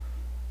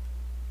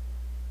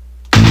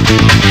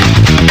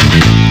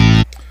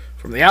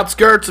From the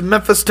outskirts of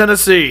Memphis,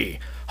 Tennessee,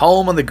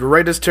 home of the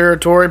greatest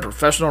territory in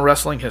professional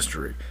wrestling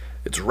history,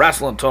 it's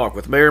Wrestling Talk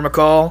with Mayor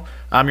McCall.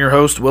 I'm your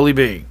host, Willie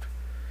B.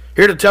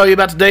 Here to tell you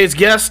about today's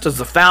guest is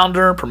the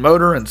founder,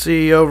 promoter, and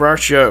CEO of our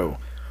show,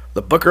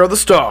 the Booker of the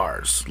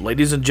Stars.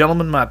 Ladies and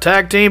gentlemen, my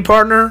tag team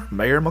partner,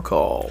 Mayor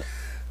McCall.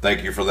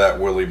 Thank you for that,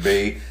 Willie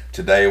B.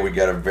 Today we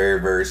got a very,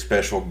 very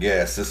special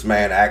guest. This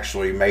man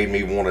actually made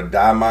me want to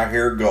dye my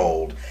hair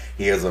gold.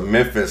 He is a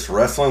Memphis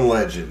wrestling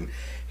legend.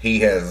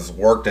 He has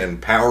worked in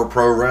Power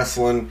Pro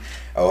Wrestling,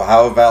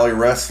 Ohio Valley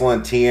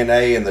Wrestling,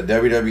 TNA, and the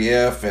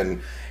WWF,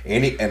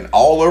 and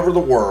all over the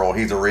world.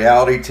 He's a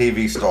reality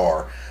TV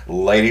star.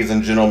 Ladies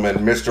and gentlemen,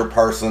 Mr.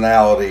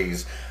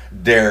 Personalities,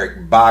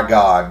 Derrick, by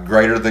God,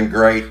 greater than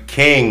great,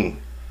 King.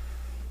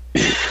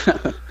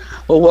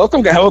 Well,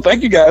 welcome, guys. Well,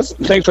 thank you, guys.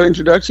 Thanks for the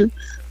introduction.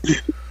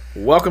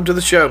 Welcome to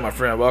the show, my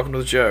friend. Welcome to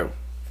the show.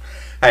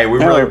 Hey, we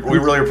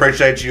really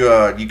appreciate you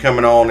you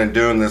coming on and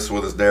doing this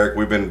with us, Derrick.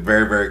 We've been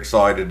very, very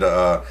excited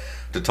to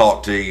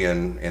talk to you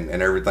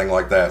and everything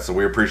like that. So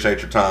we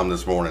appreciate your time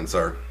this morning,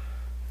 sir.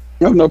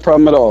 No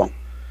problem at all.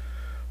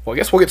 Well, I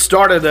guess we'll get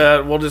started.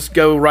 We'll just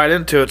go right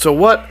into it. So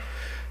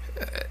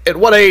at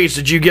what age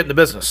did you get into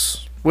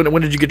business?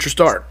 When did you get your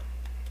start?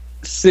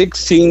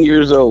 16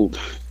 years old.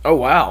 Oh,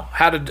 wow.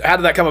 How did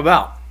that come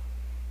about?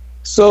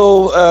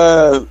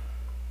 So,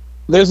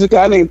 there's a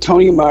guy named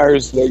Tony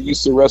Myers that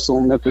used to wrestle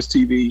on Memphis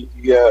TV,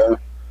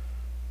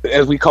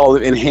 as we call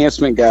it,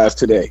 enhancement guys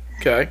today.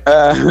 Okay.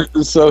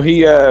 So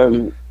he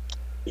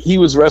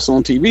was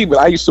wrestling TV, but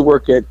I used to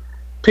work at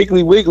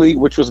Piggly Wiggly,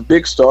 which was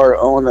Big Star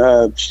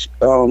on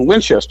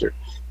Winchester.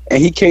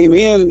 And he came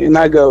in, and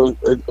I go,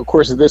 of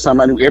course, at this time,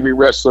 I knew every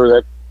wrestler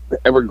that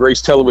ever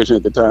graced television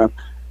at the time.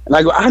 And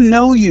I go, I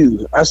know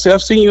you. I said,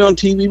 I've seen you on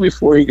TV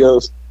before. He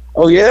goes,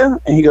 oh, yeah?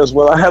 And he goes,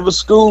 well, I have a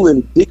school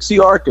in Dixie,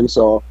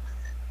 Arkansas.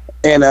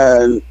 And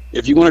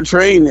if you want to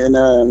train,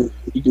 and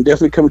you can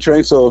definitely come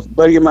train. So a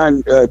buddy of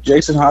mine,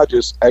 Jason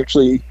Hodges,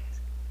 actually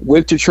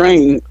went to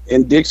train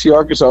in Dixie,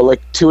 Arkansas, like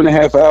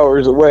 2.5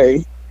 hours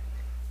away.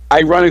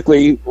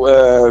 Ironically,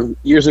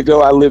 years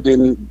ago, I lived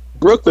in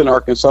Brooklyn,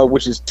 Arkansas,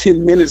 which is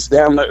 10 minutes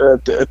down,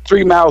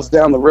 3 miles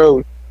down the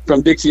road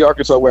from Dixie,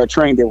 Arkansas, where I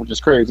trained there, which is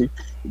crazy.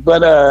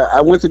 But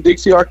I went to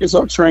Dixie,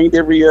 Arkansas, trained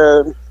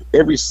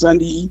every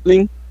Sunday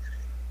evening.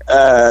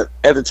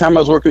 At the time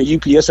I was working at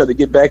UPS, I had to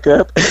get back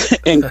up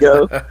and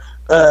go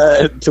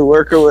to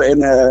work.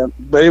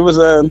 But it was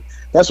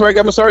that's where I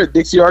got my start at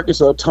Dixie,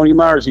 Arkansas. Tony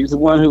Myers, he's the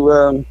one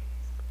who,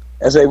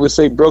 as they would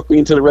say, broke me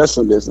into the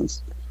wrestling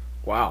business.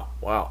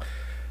 Wow.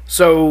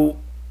 So,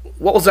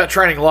 what was that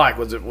training like?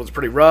 Was it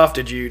pretty rough?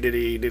 Did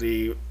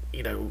he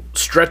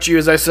stretch you,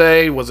 as they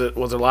say? Was it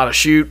a lot of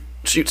shoot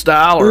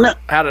style, or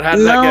how did that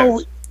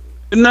go?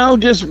 No,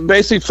 just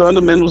basic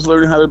fundamentals,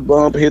 learning how to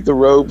bump, hit the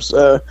ropes.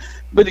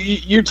 But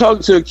you're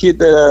talking to a kid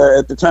that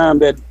at the time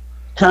that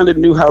kind of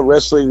knew how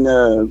wrestling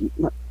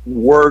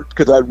worked,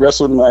 because I'd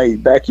wrestle in my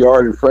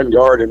backyard and front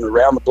yard and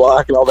around the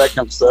block and all that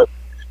kind of stuff.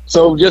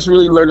 So just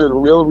really learning a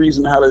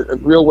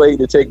real way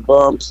to take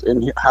bumps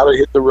and how to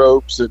hit the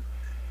ropes. And,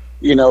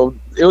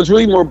 it was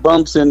really more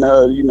bumps and,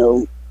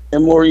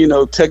 and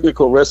more,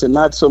 technical wrestling,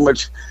 not so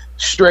much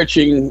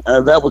stretching.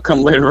 That would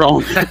come later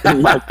on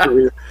in my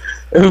career.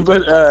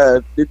 But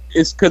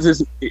it's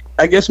because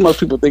I guess most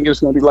people think it's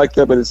going to be like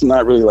that, but it's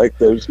not really like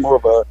that. It's more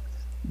of a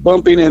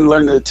bumping and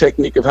learning the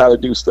technique of how to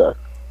do stuff.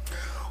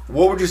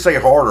 What would you say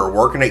harder,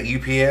 working at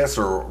UPS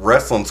or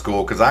wrestling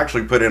school? Because I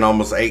actually put in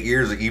almost 8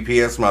 years at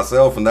UPS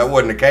myself, and that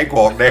wasn't a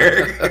cakewalk,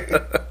 Derrick.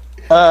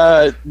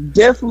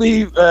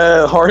 Definitely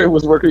harder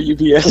was working at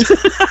UPS.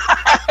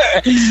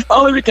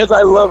 Only because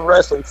I love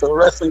wrestling, so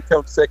wrestling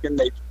comes second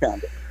nature,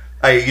 kind of.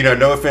 Hey,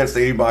 no offense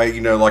to anybody,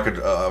 like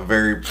a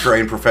very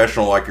trained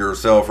professional like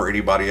yourself or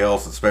anybody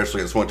else,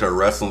 especially that's went to a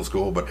wrestling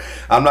school. But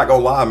I'm not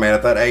going to lie, man.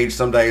 At that age,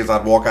 some days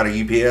I'd walk out of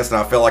UPS and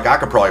I felt like I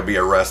could probably be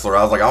a wrestler.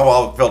 I was like, I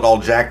felt all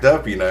jacked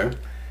up, Right.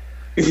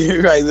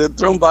 The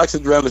throwing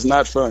boxes around is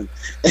not fun.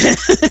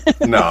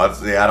 No,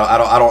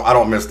 I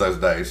don't miss those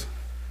days.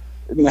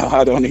 No,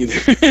 I don't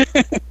either.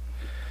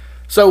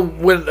 So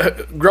when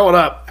growing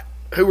up,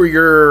 who were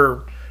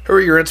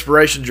your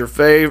inspirations? Your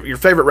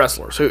favorite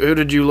wrestlers? Who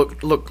did you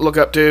look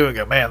up to and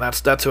go, man,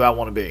 that's who I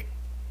want to be?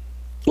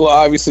 Well,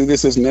 obviously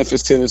this is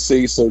Memphis,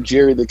 Tennessee, so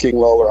Jerry the King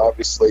Lawler.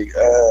 Obviously,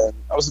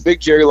 I was a big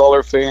Jerry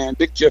Lawler fan,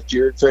 big Jeff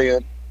Jarrett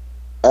fan.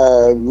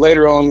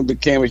 Later on,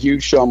 became a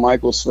huge Shawn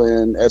Michaels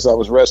fan as I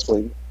was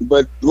wrestling.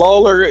 But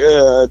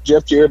Lawler,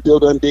 Jeff Jarrett, Bill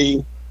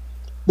Dundee,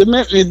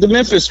 the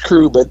Memphis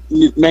crew, but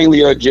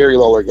mainly a Jerry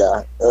Lawler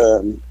guy,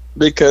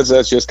 because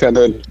that's just kind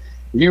of.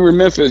 You were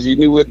Memphis, you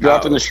knew what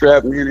dropping the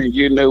strap meant, and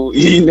you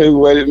knew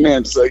what it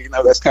meant. So,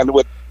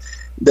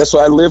 that's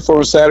what I lived for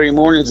on Saturday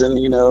mornings, and,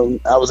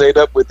 I was ate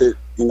up with it,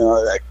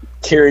 like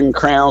carrying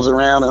crowns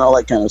around and all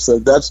that kind of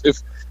stuff. That's, if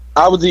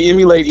I was to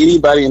emulate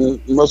anybody,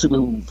 and most people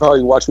who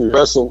probably watch me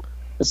wrestle,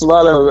 it's a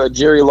lot of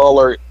Jerry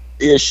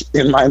Lawler-ish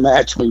in my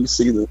match when you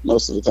see them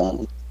most of the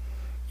time.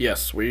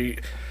 Yes, we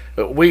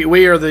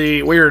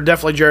are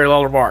definitely Jerry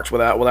Lawler marks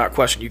without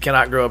question. You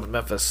cannot grow up in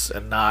Memphis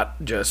and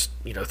not just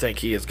think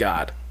he is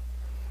God.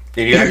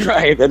 And you actually,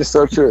 Right, that is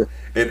so true.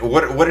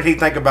 what did he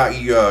think about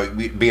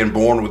you being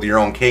born with your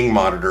own King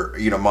moniker?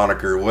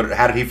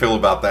 How did he feel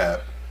about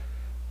that?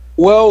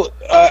 Well,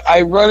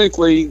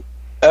 ironically,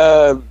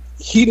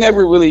 he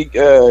never really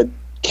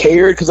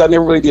cared because I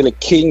never really did a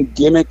king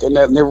gimmick, and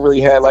I never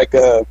really had like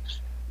a,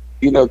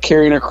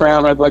 carrying a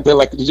crown or anything like that.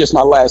 Like just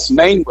my last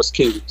name was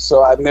King,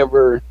 so I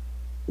never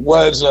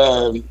was,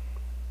 Derrick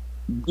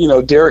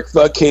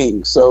the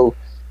King. So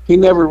he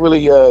never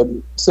really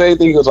said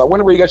anything. He goes, "I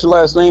wonder where you got your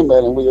last name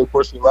at," and we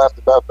laughed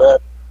about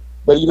that.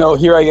 But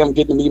here I am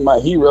getting to meet my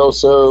hero,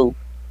 so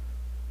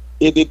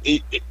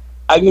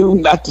I knew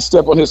not to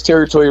step on his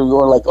territory. We're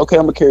going like, okay,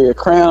 I'm gonna carry a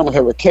crown, I'm gonna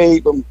have a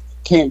cape.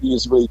 Can't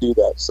just really do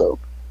that. So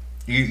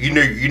you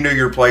knew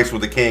your place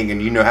with the king,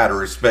 and you know how to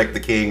respect the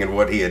king and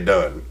what he had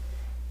done.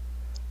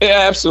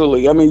 yeah,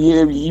 absolutely. I mean,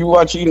 you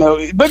watch,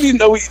 but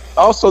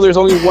also there's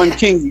only one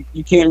king.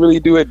 You can't really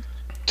do it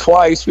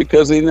twice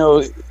because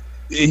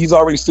he's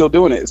already still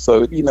doing it.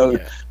 So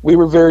we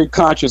were very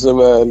conscious of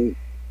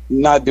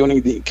not doing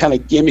any kind of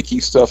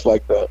gimmicky stuff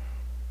like that.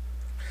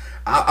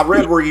 I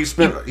read where you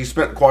spent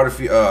quite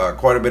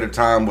a bit of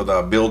time with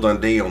Bill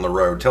Dundee on the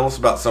road. Tell us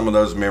about some of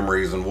those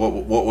memories and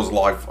what was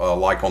life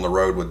like on the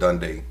road with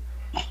Dundee.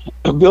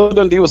 Bill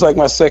Dundee was like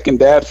my second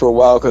dad for a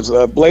while because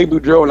Blade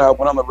Boudreaux and I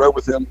went on the road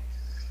with him.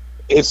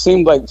 It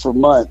seemed like for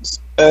months,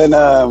 and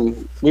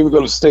we would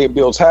go to stay at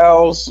Bill's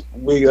house.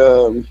 We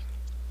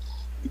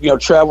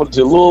traveled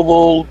to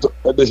Louisville.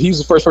 He's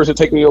the first person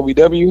to take me to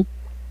OVW.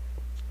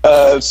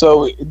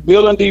 So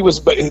Bill Dundee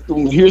was.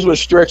 Here's where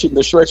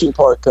the stretching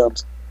part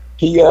comes.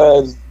 He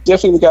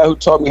definitely the guy who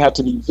taught me how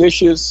to be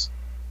vicious,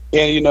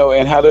 and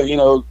and how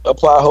to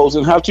apply holds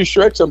and how to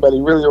stretch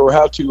somebody really, or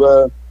how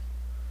to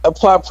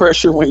apply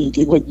pressure when you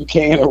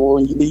can or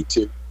when you need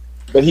to.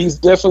 But he was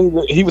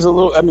a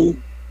little. I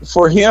mean,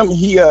 for him,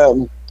 he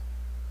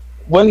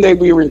one day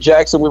we were in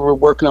Jackson. We were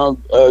working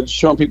on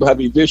showing people how to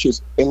be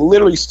vicious, and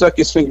literally stuck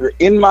his finger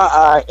in my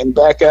eye and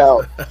back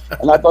out.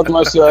 And I thought to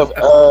myself,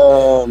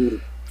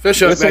 fish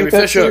hook, baby,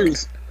 fish hook.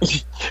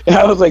 And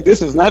I was like,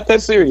 this is not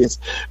that serious.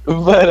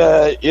 But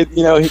I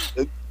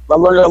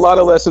learned a lot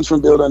of lessons from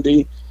Bill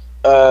Dundee.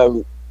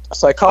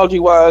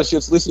 Psychology-wise,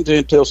 just listen to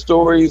him tell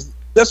stories.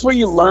 That's where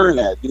you learn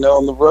at,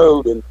 on the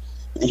road. And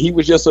he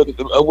was just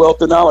a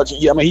wealth of knowledge.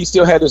 I mean, he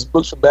still had his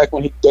books from back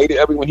when he dated.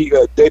 I mean, when he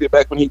dated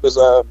back when he was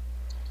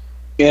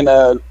in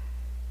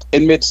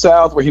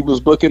Mid-South, where he was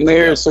booking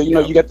there. Yeah, so,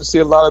 you got to see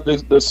a lot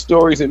of the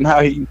stories and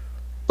how he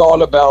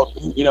thought about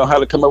how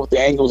to come up with the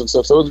angles and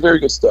stuff. So it was very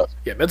good stuff.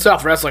 Yeah,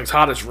 Mid-South Wrestling's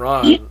hottest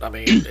run. I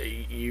mean,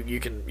 you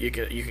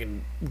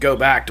can go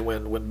back to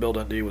when Bill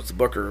Dundee was the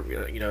booker.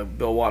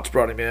 Bill Watts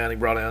brought him in. He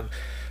brought in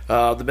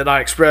the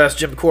Midnight Express,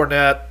 Jim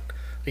Cornette,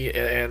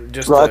 and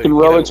just Rock and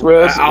Roll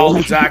Express.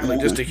 Exactly,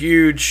 just a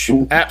huge,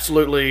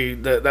 absolutely.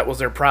 That was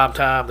their prime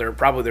time. They're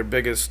probably the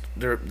biggest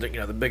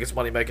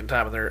money making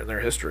time in their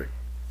history.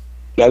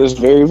 That is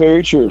very,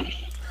 very true.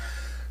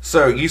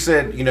 So you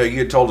said, you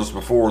had told us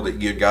before that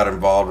you got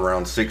involved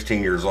around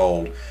 16 years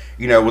old.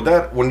 With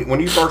that, when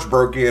you first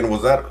broke in,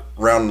 was that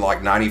around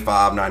like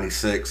 95,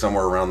 96,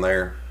 somewhere around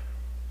there?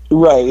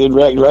 Right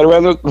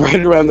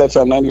around that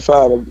time,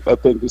 95. I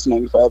think it's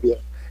 95, yeah.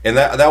 And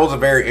that was a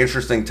very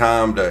interesting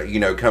time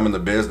to come in the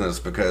business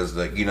because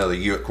of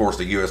course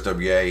the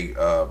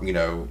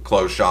USWA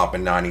closed shop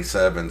in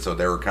 97, so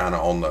they were kind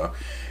of on the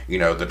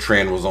the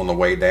trend was on the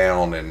way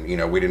down, and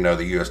we didn't know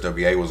the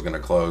USWA was going to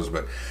close,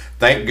 but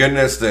thank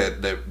goodness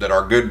that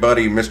our good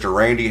buddy Mr.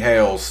 Randy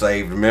Hales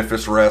saved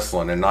Memphis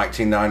wrestling in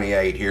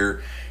 1998.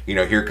 Here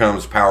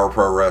comes Power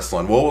Pro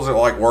Wrestling. What was it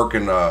like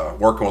working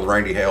with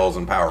Randy Hales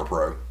and Power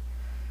Pro?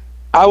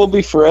 I will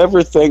be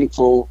forever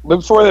thankful. But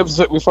before I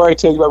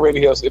tell you about Randy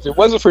Hales, if it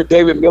wasn't for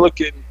David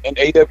Milliken and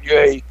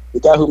AWA, the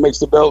guy who makes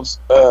the belts,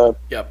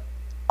 yep,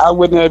 I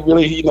wouldn't have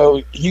really,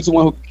 he's the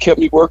one who kept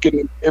me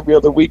working every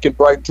other week in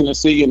Brighton,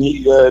 Tennessee, and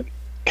he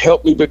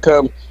helped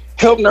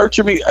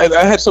nurture me.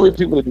 I had so many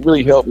people that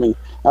really helped me.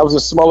 I was the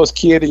smallest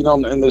kid, and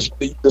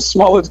the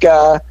smallest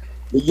guy,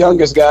 the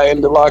youngest guy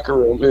in the locker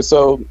room, and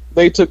so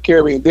they took care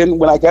of me. And then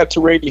when I got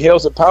to Randy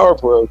Hales at Power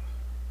Pro,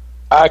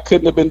 I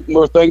couldn't have been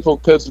more thankful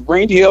because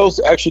Randy Hales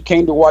actually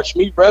came to watch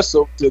me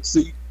wrestle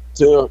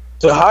to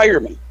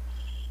hire me,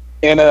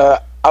 and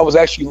I was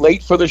actually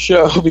late for the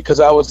show because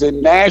I was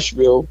in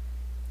Nashville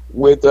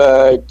with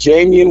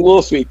Jamie and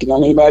Wolfie. Can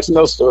only imagine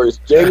those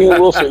stories. Jamie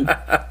and Wolfie.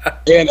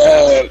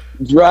 And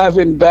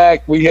driving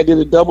back, we did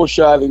a double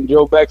shot and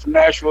drove back from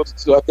Nashville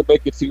so I could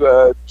make it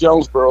to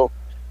Jonesboro.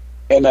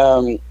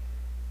 And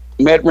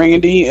met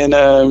Randy.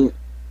 And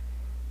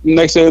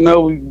next thing I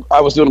know,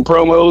 I was doing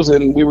promos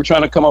and we were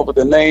trying to come up with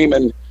a name.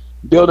 And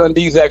Bill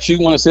Dundee's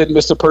actually one that said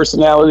Mr.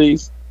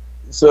 Personalities.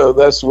 So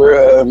that's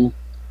where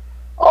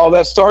all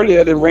that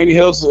started. And Randy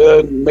Hales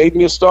made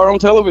me a star on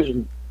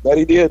television. That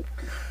he did.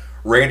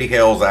 Randy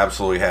Hales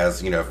absolutely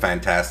has,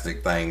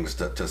 fantastic things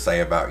to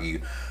say about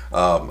you.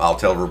 I'll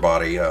tell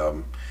everybody,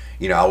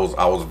 I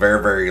was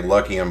very, very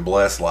lucky and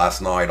blessed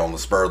last night on the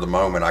spur of the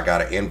moment. I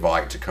got an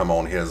invite to come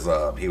on his.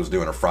 He was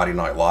doing a Friday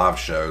Night Live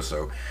show,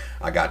 so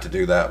I got to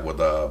do that with.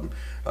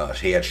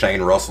 He had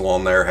Shane Russell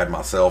on there, had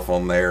myself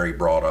on there. He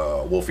brought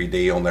Wolfie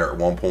D on there at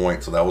one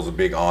point, so that was a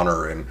big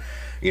honor and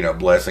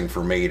blessing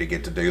for me to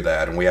get to do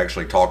that. And we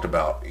actually talked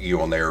about you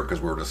on there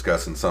because we were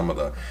discussing some of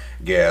the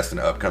guests and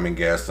upcoming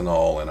guests and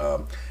all.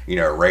 And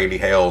Randy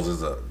Hales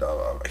is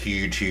a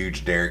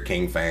huge Derrick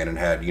King fan and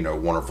had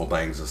wonderful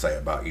things to say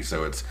about you.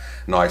 So it's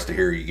nice to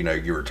hear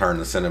you return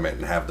the sentiment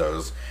and have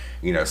those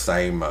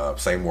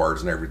same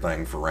words and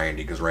everything for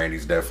Randy, because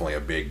Randy's definitely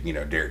a big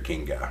Derrick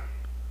King guy.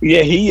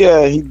 Yeah,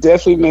 he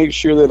definitely made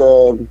sure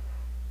that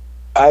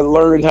I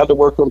learned how to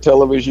work on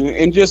television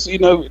and just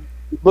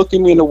look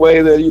at me in a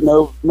way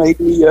that made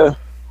me a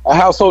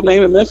household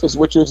name in Memphis,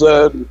 which is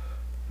a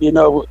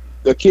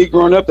kid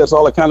growing up. That's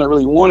all I kind of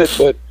really wanted,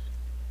 but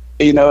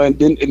and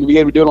be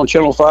able to do it on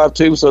Channel 5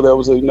 too. So that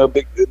was a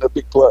big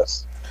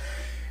plus.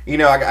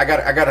 I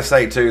got to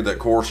say too that, of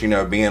course,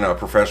 being a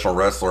professional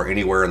wrestler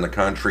anywhere in the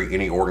country,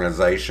 any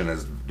organization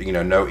is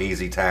no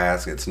easy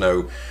task. It's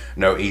no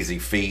easy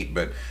feat.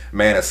 But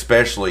man,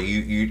 especially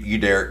you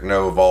Derrick,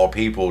 of all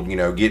people,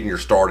 getting your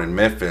start in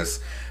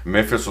Memphis.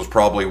 Memphis was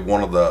probably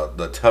one of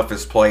the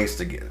toughest places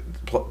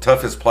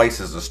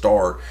to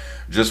start.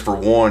 Just for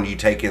one, you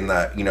take in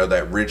that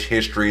that rich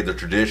history, the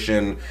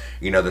tradition,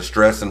 the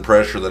stress and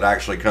pressure that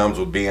actually comes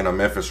with being a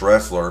Memphis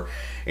wrestler.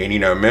 And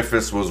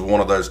Memphis was one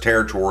of those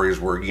territories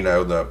where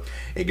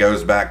it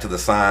goes back to the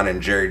sign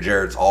in Jerry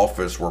Jarrett's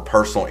office where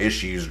personal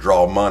issues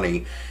draw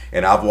money.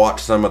 And I've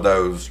watched some of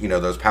those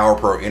those Power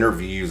Pro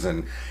interviews,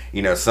 and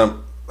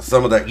some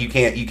of that you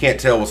can't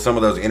tell with some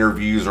of those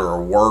interviews are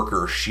a work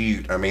or a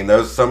shoot. I mean,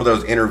 some of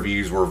those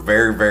interviews were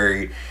very,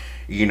 very,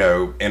 in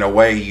a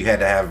way you had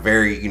to have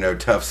very,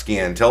 tough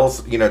skin. Tell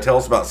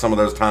us about some of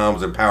those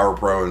times in Power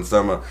Pro and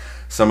some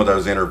of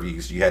those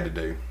interviews you had to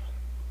do.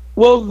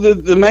 Well,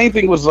 the main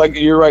thing was, like,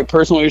 you're right,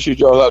 personal issues,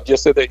 Joe. I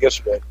just said that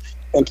yesterday.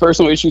 And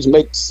personal issues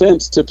make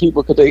sense to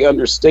people because they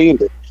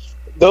understand it.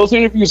 Those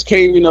interviews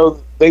came,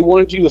 they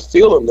wanted you to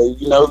feel them.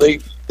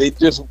 They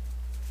just,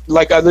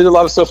 like, I did a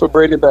lot of stuff for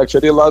Brandon Baxter.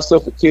 I did a lot of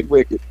stuff for Kid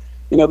Wicked.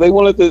 They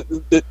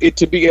wanted it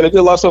to be, and I did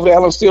a lot of stuff with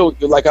Alan Steele.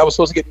 Like, I was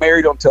supposed to get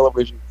married on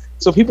television.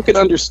 So people can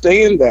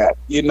understand that,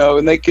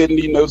 and they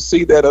can,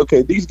 see that,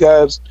 okay, these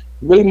guys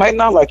really might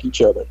not like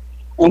each other.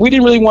 And we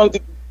didn't really want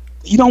to,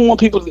 you don't want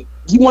people to,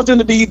 you want them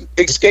to be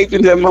escaped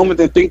into that moment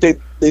and think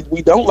that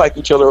we don't like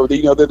each other, or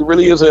that there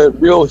really is a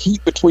real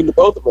heat between the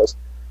both of us.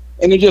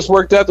 And it just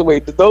worked out the way.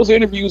 Those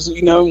interviews,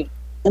 and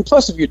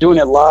plus if you're doing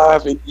it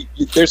live, and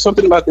there's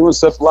something about doing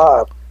stuff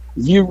live,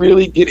 you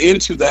really get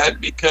into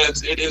that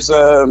because it is,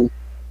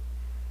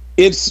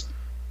 it's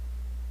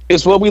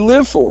what we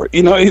live for.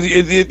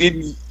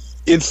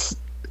 It's,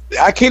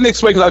 I can't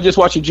explain, because I was just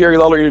watching Jerry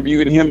Lawler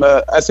interview, and him,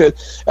 I said,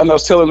 and I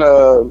was telling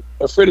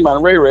a friend of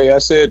mine, Ray, I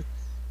said,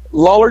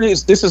 Lawler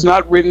this is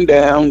not written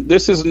down.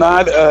 This is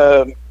not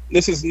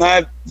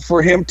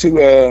for him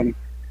to.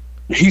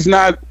 He's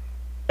not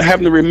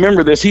having to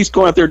remember this. He's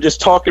going out there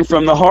just talking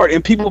from the heart,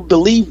 and people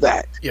believe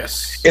that.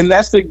 Yes. And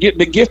that's the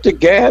gift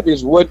of gab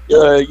is what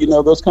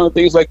those kind of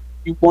things like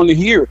you want to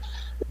hear.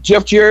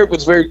 Jeff Jarrett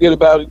was very good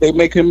about it. They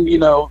make him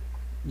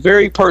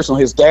very personal.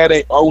 His dad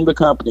owned the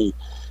company.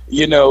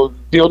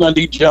 Bill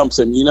Dundee jumps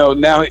him.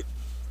 Now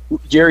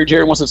Jerry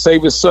Jarrett wants to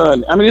save his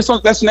son. I mean,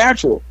 that's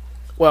natural.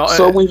 Well,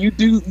 so when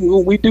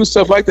we do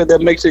stuff like that,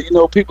 that makes it,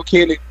 people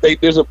can't.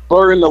 There's a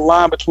blur in the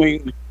line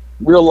between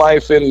real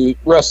life and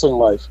wrestling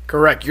life.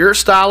 Correct. Your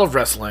style of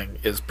wrestling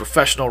is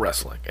professional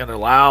wrestling, and it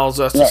allows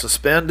us to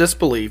suspend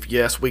disbelief.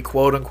 Yes, we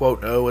quote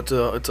unquote know it's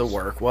a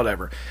work,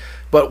 whatever,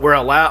 but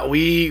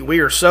we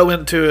are so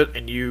into it,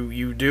 and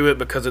you do it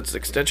because it's an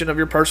extension of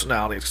your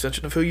personality,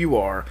 extension of who you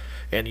are,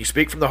 and you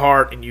speak from the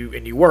heart, and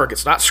you work.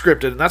 It's not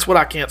scripted, and that's what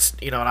I can't.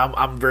 And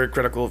I'm very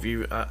critical of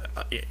you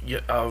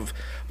of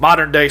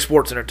modern day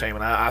sports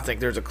entertainment. I think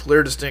there's a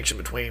clear distinction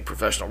between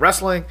professional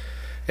wrestling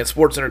and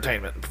sports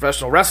entertainment.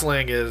 Professional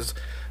wrestling is,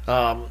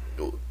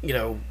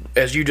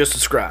 as you just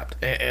described,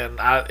 and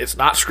it's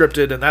not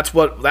scripted, and that's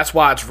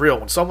why it's real.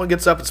 When someone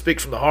gets up and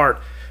speaks from the heart,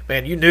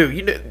 man,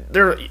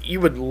 you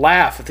would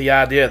laugh at the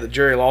idea that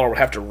Jerry Lawler would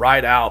have to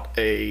write out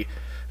a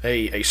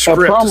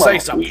script to say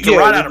something, to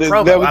write out a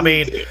promo. I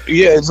mean,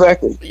 yeah,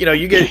 exactly.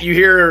 You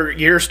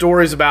hear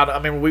stories about. I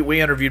mean,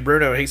 we interviewed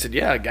Bruno, and he said,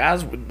 yeah,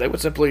 guys, they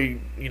would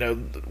simply,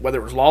 whether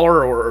it was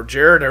Lawler or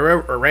Jared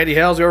or Randy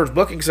Hales, whoever's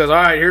booking, says, all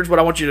right, here's what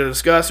I want you to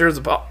discuss. Here's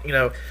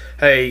the,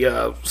 hey,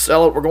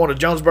 sell it. We're going to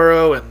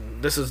Jonesboro,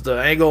 and this is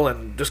the angle,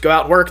 and just go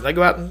out and work. And they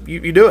go out and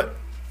you do it.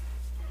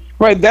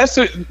 Right. That's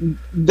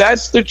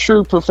the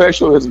true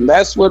professionalism.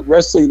 That's what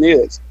wrestling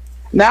is.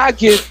 Now I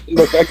can't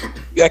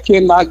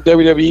knock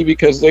WWE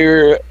because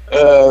they're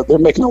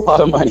making a lot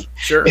of money.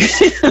 Sure,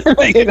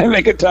 they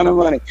make a ton of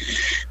money,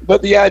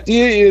 but the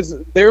idea is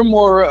they're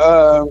more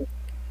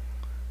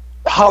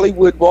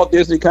Hollywood, Walt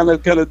Disney kind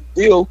of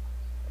deal.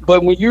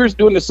 But when you're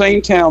doing the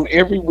same town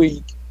every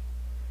week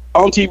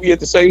on TV at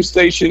the same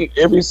station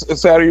every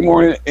Saturday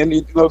morning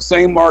in the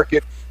same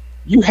market,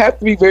 you have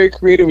to be very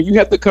creative. You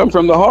have to come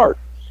from the heart.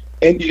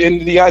 And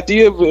the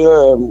idea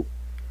of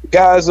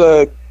guys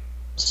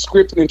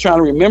scripting and trying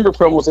to remember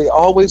promos, they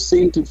always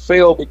seem to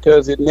fail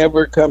because it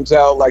never comes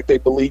out like they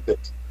believe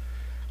it.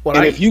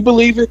 And if you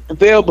believe it,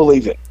 they'll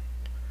believe it.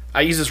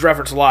 I use this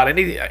reference a lot.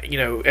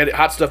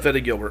 Hot Stuff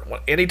Eddie Gilbert.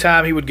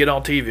 Anytime he would get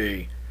on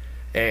TV,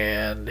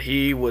 and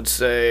he would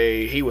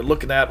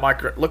look in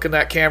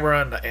that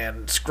camera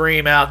and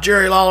scream out,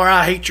 "Jerry Lawler,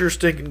 I hate your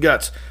stinking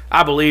guts."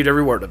 I believed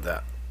every word of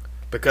that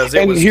because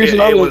it was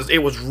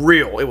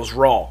real. It was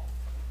raw.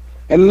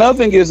 And another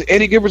thing is,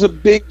 Eddie Gilbert's a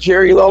big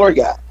Jerry Lawler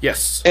guy.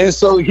 Yes. And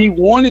so he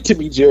wanted to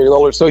be Jerry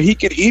Lawler so he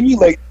could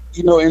emulate,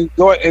 and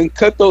go and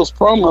cut those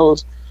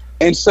promos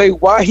and say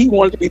why he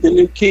wanted to be the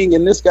new king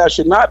and this guy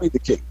should not be the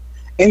king.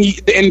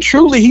 And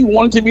truly he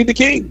wanted to be the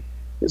king.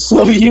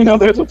 So,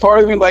 there's a part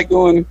of me like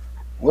going,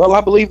 well,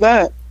 I believe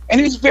that. And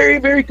he's very,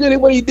 very good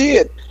at what he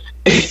did.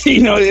 It's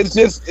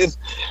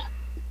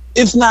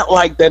not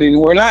like that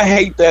anymore. And I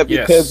hate that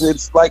because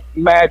it's like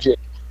magic.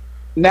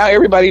 Now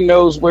everybody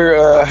knows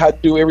how to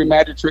do every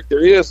magic trick there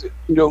is.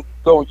 Go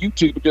on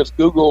YouTube and just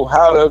Google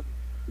how to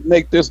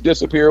make this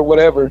disappear or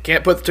whatever.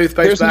 Can't put the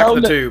toothpaste back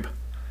in the tube.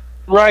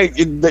 Right,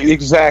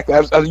 exactly.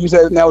 I use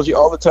that analogy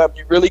all the time.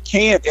 You really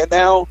can't. And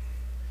now,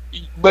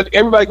 but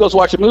everybody goes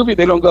watch a movie.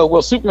 They don't go,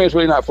 well, Superman's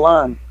really not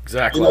flying.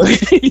 Exactly.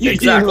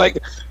 Exactly.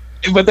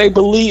 But they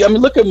believe. I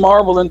mean, look at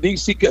Marvel and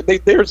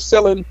DC. They're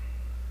selling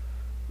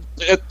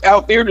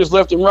out there just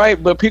left and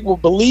right, but people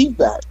believe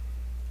that.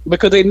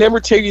 Because they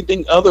never tell you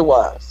anything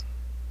otherwise.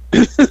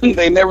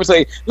 They never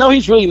say, no,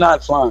 he's really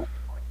not flying.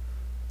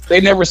 They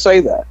never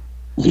say that.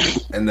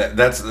 And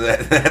that's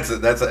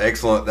an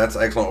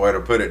excellent way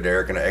to put it,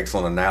 Derek, and an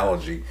excellent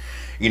analogy.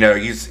 You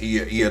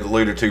had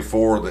alluded to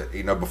before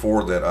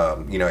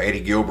that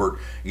Eddie Gilbert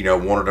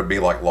wanted to be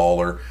like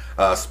Lawler.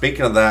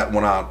 Speaking of that,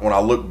 when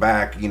I look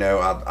back,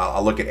 I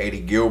look at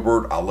Eddie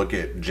Gilbert, I look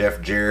at Jeff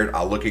Jarrett,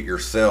 I look at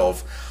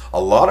yourself. A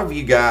lot of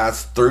you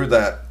guys threw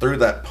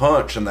that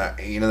punch and that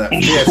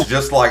fist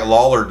just like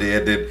Lawler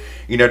did.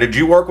 Did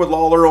you work with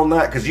Lawler on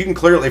that? Because you can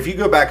clearly, if you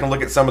go back and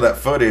look at some of that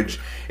footage,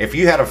 if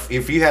you had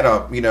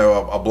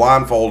a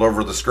blindfold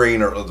over the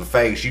screen or the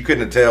face, you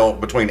couldn't tell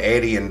between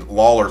Eddie and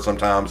Lawler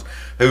sometimes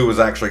who was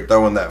actually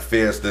throwing that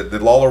fist. Did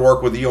Lawler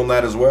work with you on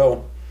that as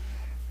well?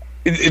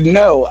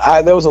 No,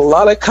 there was a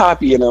lot of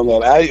copying on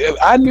that.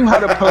 I knew how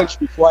to punch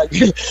before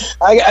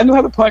I knew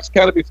how to punch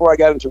kind of before I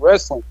got into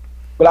wrestling,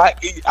 but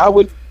I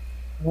would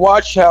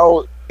watch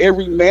how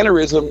every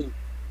mannerism,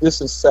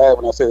 this is sad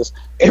when I say this,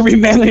 every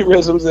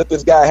mannerisms that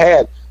this guy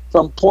had,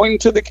 from pointing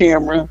to the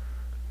camera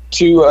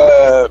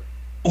to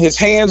his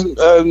hands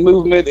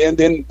movement and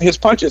then his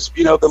punches,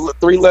 the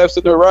three lefts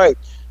and the right.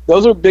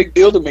 Those are a big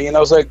deal to me. And I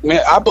was like,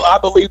 man, I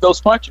believe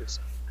those punches.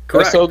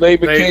 Correct. And so they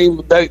became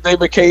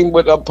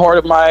a part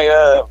of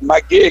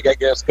my gig, I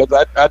guess,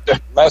 because I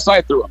last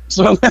night threw them.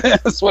 So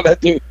that's what I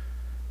do.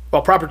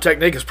 Well, proper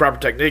technique is proper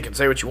technique, and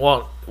say what you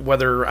want.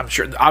 Whether I'm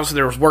sure, obviously,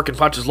 there was working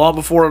punches long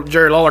before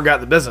Jerry Lawler got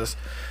in the business,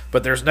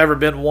 but there's never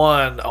been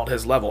one on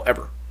his level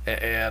ever.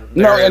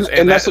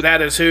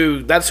 That's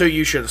who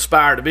you should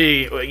aspire to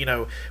be.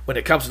 When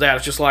it comes to that,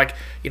 it's just like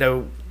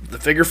the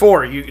figure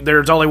four.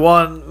 There's only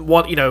one.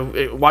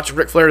 Watching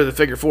Ric Flair to the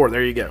figure four.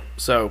 There you go.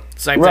 So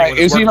same thing. With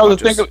his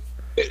punches.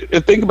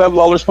 The thing about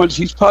Lawler's punches,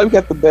 he's probably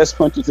got the best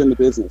punches in the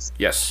business.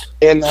 Yes,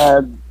 and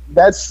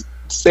that's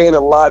saying a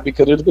lot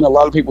because there's been a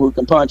lot of people who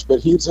can punch,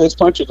 but his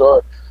punches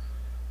are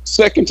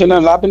second to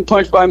none. I've been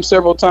punched by him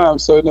several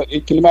times, so you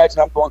can imagine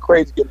I'm going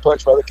crazy getting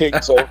punched by the king.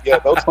 So yeah,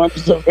 those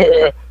punches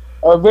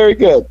are very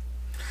good.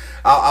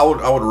 I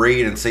would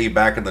read and see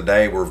back in the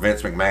day where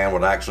Vince McMahon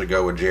would actually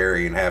go with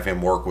Jerry and have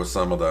him work with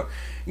some of the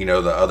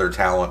the other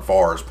talent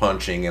far as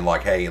punching, and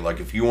like, hey, like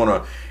if you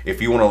want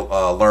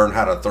to learn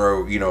how to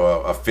throw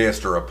a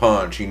fist or a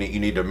punch, you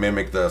need to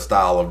mimic the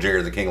style of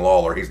Jerry the King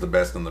Lawler. He's the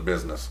best in the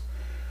business.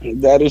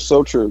 That is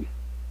so true.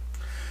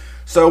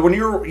 So when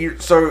you're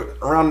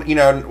around,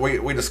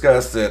 we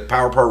discussed that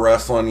Power Pro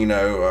Wrestling,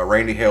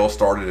 Randy Hale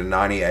started in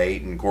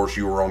 '98, and of course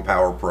you were on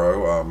Power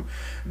Pro,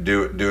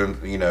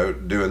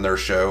 doing their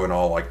show and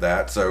all like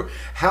that. So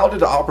how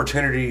did the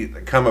opportunity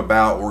come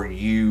about where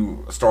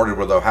you started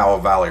with Ohio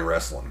Valley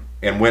Wrestling,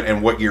 and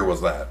what year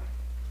was that?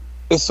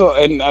 So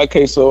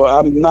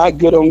I'm not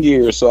good on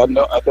years, so I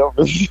don't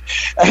really.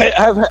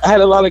 I've had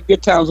a lot of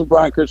good times with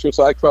Brian Christopher,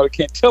 so I probably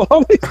can't tell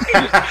all these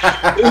years.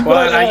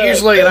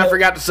 I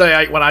forgot to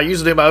say, when I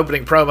usually do my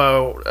opening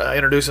promo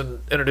introducing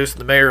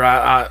the mayor,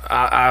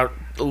 I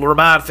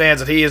remind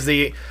fans that he is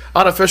the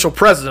unofficial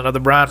president of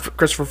the Brian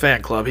Christopher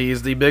fan club. He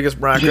is the biggest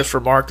Brian Christopher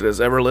mark that has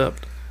ever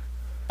lived.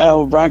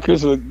 Brian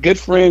Christopher, good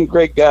friend,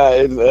 great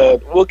guy.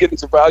 We'll get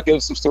into. I'll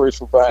give some stories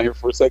for Brian here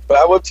for a second, but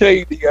I will tell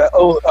you the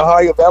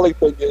Ohio Valley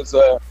thing is.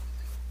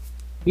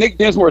 Nick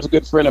Dinsmore is a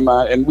good friend of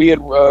mine, and we had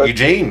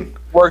Eugene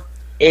worked.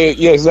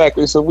 Yeah,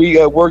 exactly. So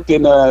we worked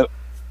in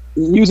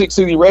Music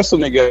City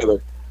Wrestling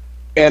together,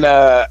 and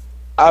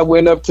I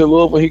went up to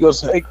Louisville. He goes,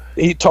 hey,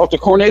 he talked to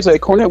Cornette. He said, hey,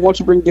 Cornette, why don't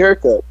you bring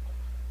Derrick up?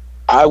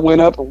 I went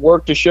up and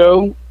worked the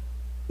show.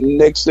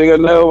 Next thing I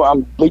know,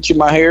 I'm bleaching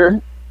my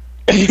hair.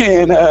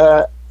 and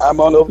I'm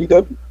on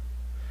OVW.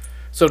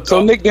 So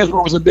Nick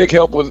Dinsmore was a big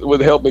help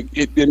with helping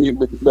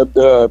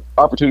the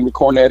opportunity with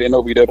Cornette and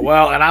OVW.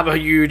 Well, and I'm a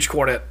huge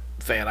Cornette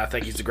fan. I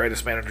think he's the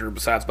greatest manager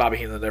besides Bobby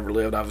Heenan that ever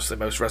lived. Obviously,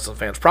 most wrestling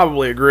fans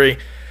probably agree.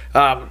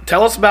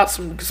 Tell us about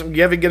some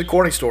good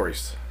Corny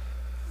stories.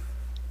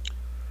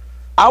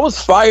 I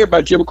was fired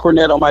by Jim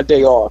Cornette on my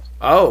day off.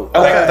 Oh,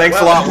 thanks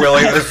a lot,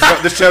 Willie.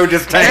 The show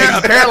just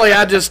tanked. Apparently,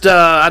 I just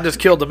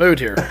killed the mood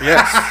here.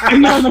 Yes.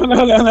 No.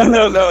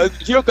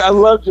 I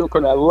love Jim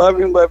Cornette. I love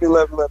him.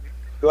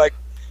 Like,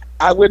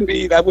 I wouldn't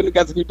have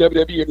got to do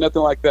WWE or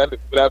nothing like that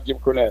without Jim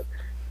Cornette.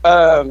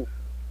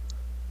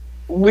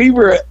 We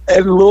were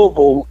at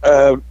Louisville,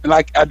 and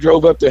I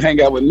drove up to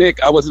hang out with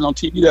Nick. I wasn't on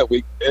TV that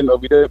week in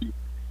OVW.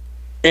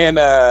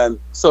 And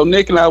so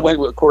Nick and I went,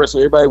 of course,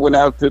 everybody went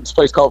out to this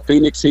place called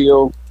Phoenix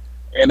Hill,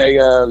 and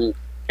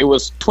it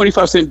was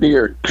 25-cent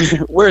beer.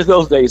 Where's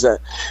those days at?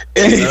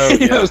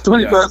 It was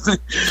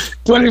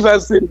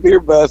 25-cent beer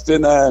bust,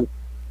 and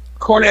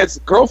Cornette's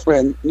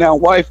girlfriend, now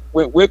wife,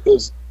 went with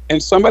us,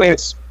 and somebody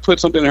had put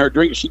something in her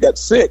drink. She got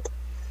sick,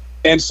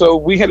 and so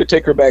we had to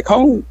take her back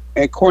home.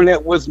 And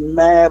Cornette was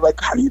mad, like,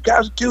 "How do you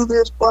guys do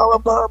this? Blah blah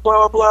blah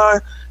blah blah."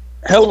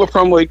 Hell of a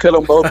promo he cut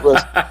on both of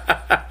us.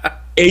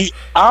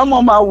 I'm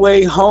on my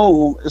way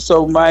home,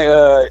 so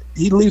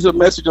he leaves a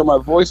message on my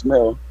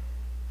voicemail,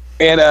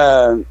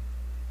 and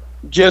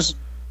just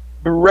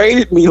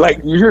berated me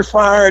like, "You're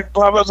fired."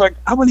 Blah blah. I was like,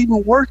 "I wasn't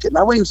even working.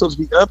 I wasn't even supposed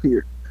to be up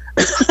here."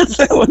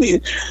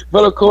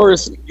 But of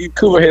course,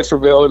 cooler heads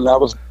prevailed, and I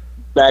was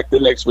back the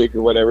next week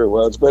or whatever it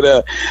was.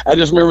 But I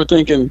just remember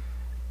thinking,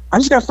 I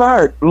just got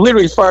fired.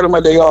 Literally fired on my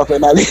day off,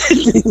 and I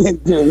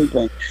didn't do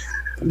anything.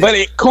 But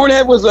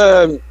Cornette was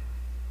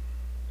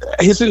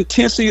his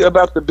intensity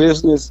about the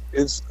business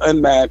is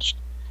unmatched.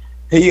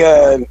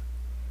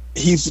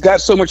 He's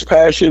got so much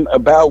passion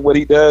about what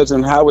he does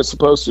and how it's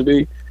supposed to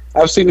be.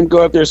 I've seen him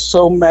go out there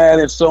so mad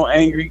and so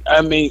angry.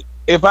 I mean,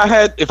 if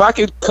I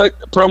could cut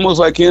promos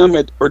like him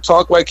or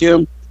talk like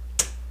him,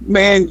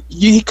 man,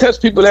 he cuts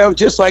people down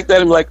just like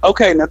that and be like,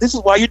 okay, now this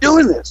is why you're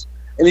doing this.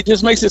 And it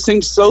just makes it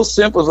seem so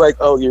simple. It's like,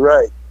 oh, you're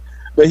right.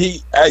 But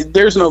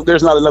there's not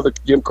another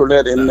Jim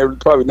Cornette, and there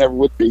probably never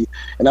would be.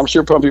 And I'm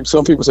sure probably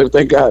some people say,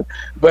 thank God.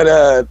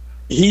 But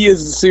he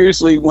is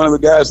seriously one of the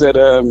guys that,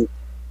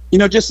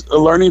 just a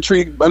learning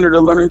tree, under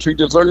the learning tree,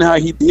 just learning how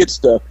he did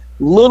stuff,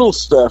 little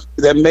stuff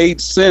that made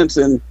sense,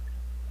 and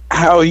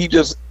how he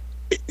just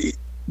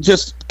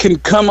can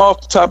come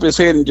off the top of his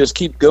head and just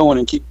keep going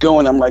and keep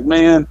going. I'm like,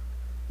 man,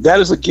 that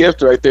is a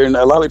gift right there. And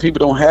a lot of people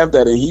don't have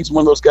that. And he's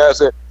one of those guys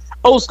that,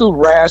 old school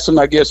wrestling,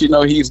 I guess,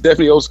 he's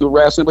definitely old school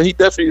wrestling, but he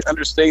definitely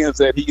understands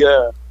that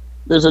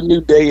there's a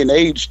new day and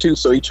age too.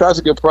 So he tries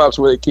to give props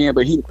where they can,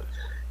 but he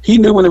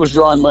knew when it was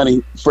drawing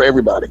money for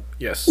everybody.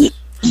 Yes.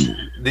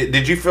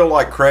 Did you feel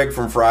like Craig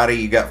from Friday?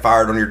 You got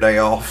fired on your day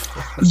off?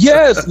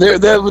 Yes,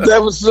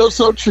 that was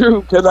so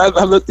true. Because I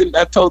looked and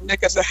I told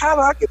Nick, I said, "How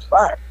did I get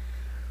fired?"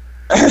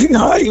 I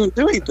didn't even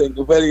do anything.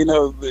 But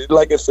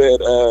like I said,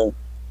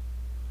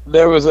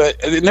 there was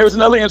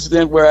another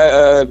incident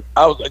where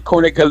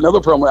Cornette cut another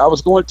promo. I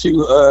was going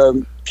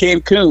to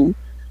Cancun,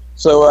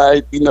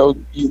 so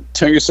you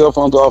turn your cell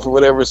phones off or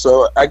whatever.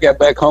 So I got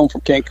back home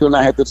from Cancun.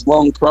 I had this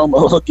long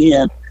promo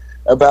again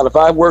about if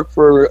I worked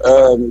for.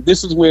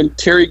 This is when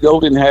Terry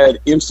Golden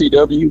had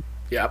MCW.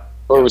 Yep.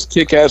 Or it was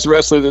Kick-Ass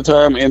Wrestler at the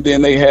time, and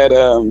then they had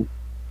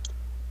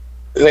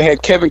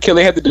Kevin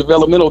Kelly. They had the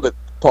developmental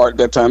part at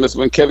that time. That's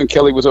when Kevin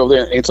Kelly was over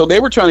there, and so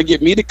they were trying to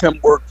get me to come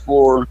work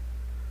for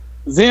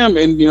them,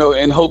 and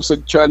in hopes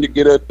of trying to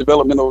get a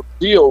developmental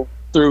deal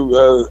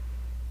through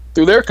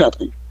their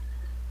company.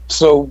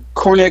 So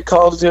Cornette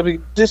called and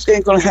said, "This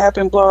ain't gonna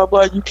happen, blah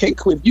blah. You can't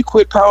quit. You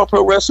quit Power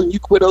Pro Wrestling.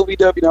 You quit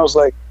OVW." And I was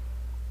like,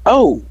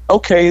 "Oh,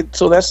 okay.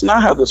 So that's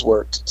not how this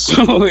works."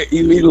 So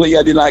immediately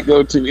I did not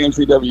go to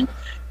MCW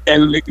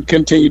and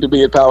continued to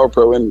be at Power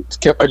Pro and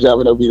kept my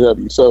job at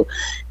OVW. So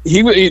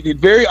he was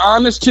very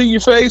honest to your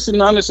face and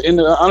honest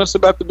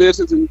about the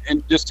business and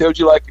just tells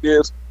you like it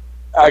is.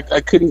 I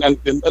couldn't.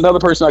 Another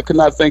person I could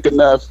not thank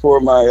enough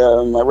for my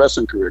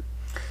wrestling career.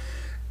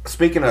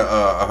 Speaking of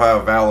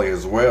Ohio Valley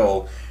as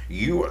well,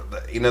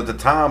 at the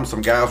time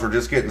some guys were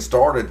just getting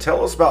started.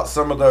 Tell us about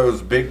some of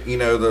those big,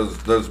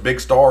 those big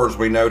stars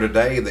we know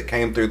today that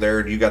came through there,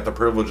 and you got the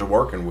privilege of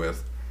working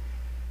with.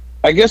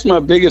 I guess my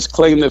biggest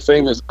claim to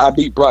fame is I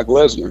beat Brock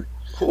Lesnar.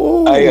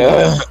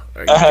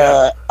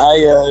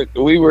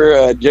 We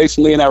were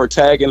Jason Lee and I were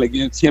tagging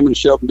against him and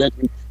Shelton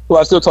Benjamin, who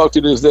I still talk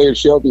to this day.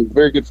 Shelton,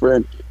 very good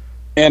friend.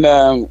 And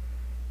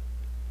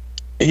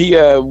we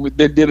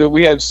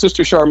had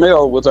Sister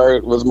Charmel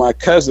was my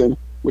cousin,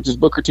 which is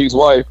Booker T's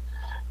wife,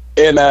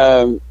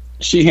 and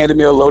she handed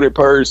me a loaded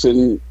purse,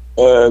 and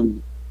I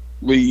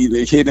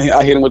hit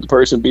him with the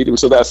purse and beat him.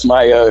 So that's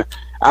my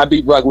I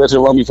beat Brock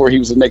Lesnar long before he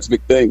was the next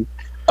big thing.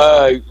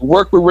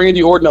 Worked with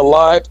Randy Orton a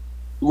lot,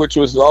 which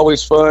was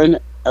always fun.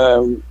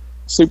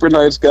 Super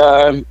nice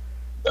guy,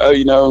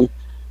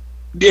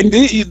 And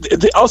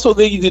also,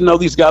 you didn't know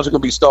these guys were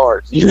going to be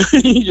stars. You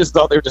just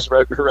thought they were just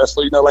regular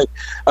wrestlers. Like,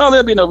 oh,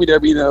 there'll be no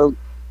OVW.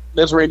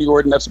 That's Randy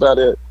Orton. That's about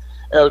it.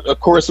 Of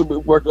course, we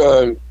worked.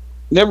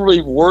 Never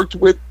really worked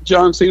with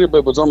John Cena,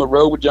 but was on the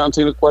road with John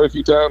Cena quite a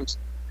few times,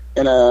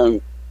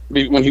 and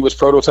when he was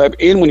Prototype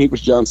and when he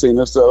was John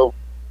Cena. So,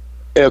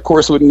 of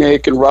course, with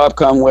Nick and Rob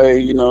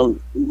Conway,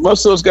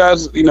 most of those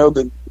guys,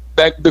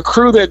 the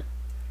crew that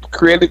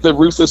created the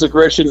Ruthless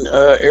Aggression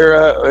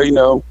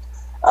era,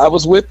 I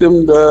was with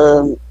them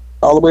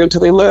all the way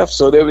until they left.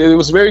 So it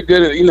was very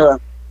good, and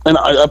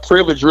a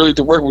privilege really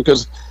to work with,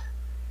 because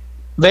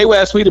they would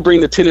ask me to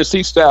bring the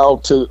Tennessee style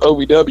to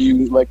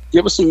OVW, like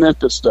give us some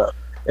Memphis stuff,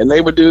 and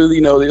they would do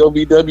the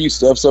OVW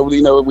stuff. So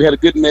we had a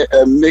good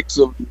mix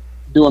of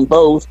doing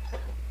both,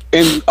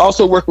 and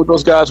also work with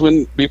those guys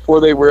before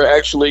they were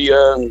actually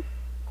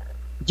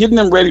getting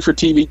them ready for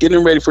TV, getting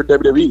them ready for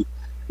WWE.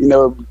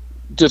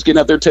 Just getting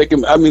out there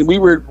taking. I mean, we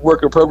were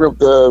working a program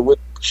with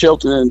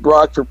Shelton and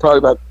Brock for probably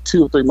about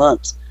 2 or 3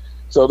 months.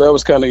 So that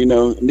was kind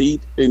of,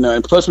 neat,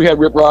 and plus we had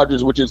Rip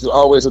Rogers, which is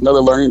always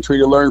another learning tree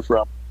to learn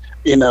from.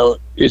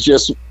 It's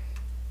just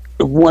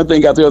one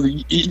thing got the other.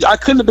 I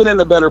couldn't have been in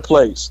a better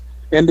place.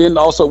 And then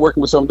also working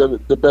with some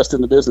of the best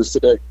in the business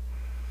today.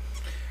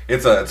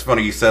 It's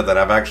funny you said that.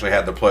 I've actually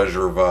had the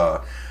pleasure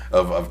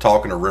of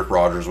talking to Rip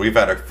Rogers. We've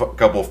had a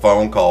couple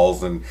phone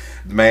calls, and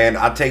man,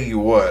 I tell you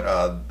what,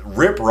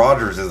 Rip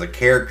Rogers is a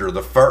character.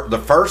 The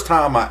first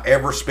time I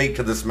ever speak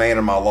to this man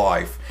in my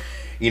life,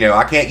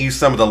 I can't use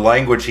some of the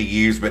language he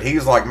used, but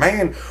he's like,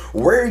 "Man,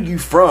 where are you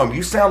from?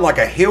 You sound like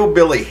a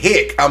hillbilly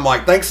hick." I'm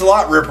like, "Thanks a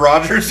lot, Rip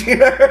Rogers."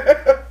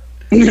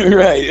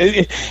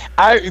 Right.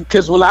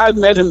 Because when I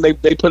met him,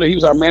 he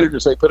was our manager,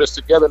 so they put us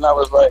together, and I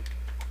was like,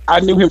 I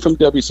knew him from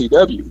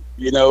WCW,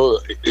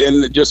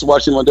 and just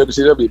watching him on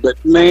WCW.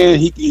 But man,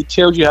 he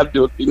tells you how to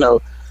do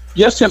it.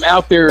 Just him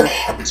out there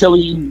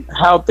telling you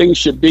how things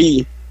should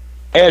be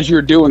as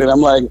you're doing it. I'm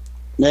like,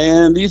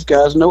 man, these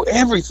guys know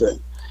everything.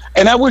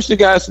 And I wish the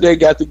guys today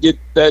got to get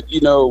that,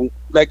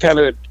 that kind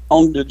of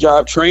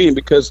on-the-job training,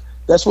 because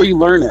that's where you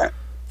learn that.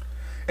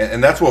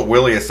 And that's what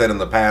Willie has said in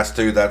the past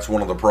too. That's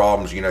one of the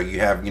problems. You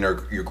have,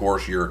 of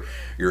course, your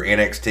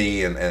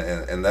NXT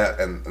and that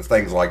and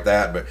things like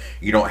that. But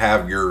you don't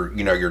have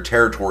your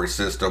territory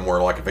system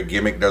where, like, if a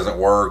gimmick doesn't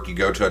work, you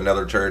go to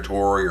another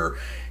territory, or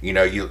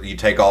you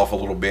take off a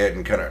little bit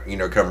and kind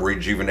of come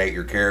rejuvenate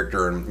your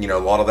character. And a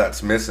lot of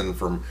that's missing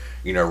from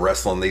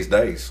wrestling these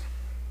days.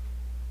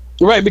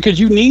 Right, because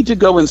you need to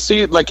go and see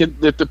it. Like,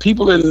 if the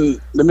people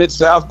in the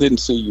Mid-South didn't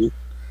see you,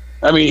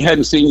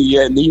 hadn't seen you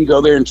yet, and then you can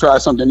go there and try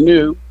something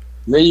new.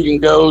 And then you can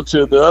go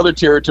to the other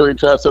territory and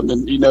try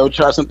something,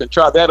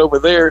 try that over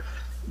there.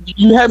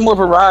 You have more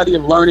variety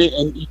of learning,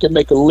 and you can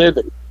make a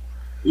living.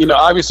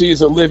 Obviously,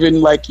 it's a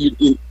living like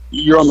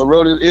you're on the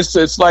road.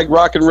 It's like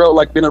rock and roll,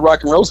 like being a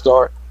rock and roll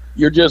star.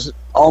 You're just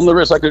on the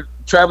wrist, like a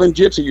traveling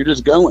gypsy. You're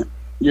just going.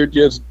 You're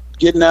just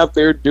getting out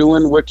there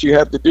doing what you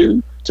have to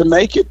do to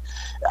make it.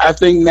 I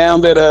think now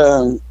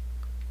that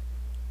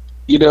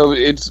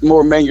it's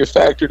more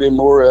manufactured and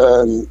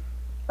more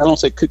I don't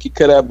say cookie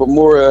cut out, but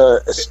more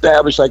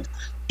established. Like,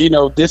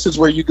 this is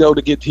where you go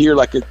to get here,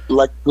 like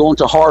going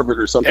to Harvard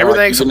or something.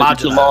 Everything's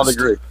homogenized. Law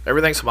degree.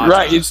 Everything's homogenized.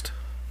 Right.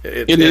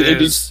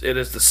 It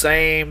is the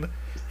same.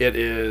 It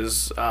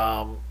is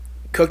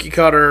cookie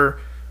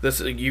cutter.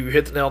 You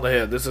hit the nail on the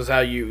head. This is how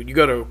you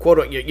go to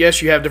quote.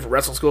 Yes, you have different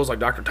wrestling schools like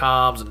Dr.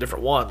 Tom's and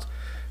different ones.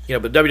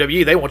 But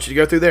WWE, they want you to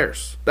go through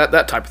theirs. That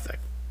type of thing.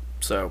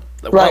 So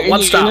right,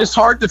 one style. And it's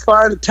hard to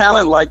find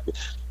talent like.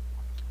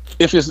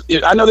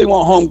 I know they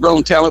want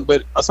homegrown talent,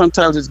 but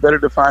sometimes it's better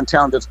to find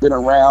talent that's been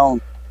around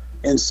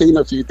and seen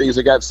a few things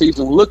that got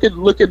seasoned. Look at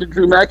the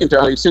Drew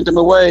McIntyre. He sent him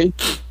away,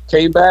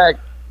 came back,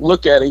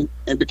 look at him,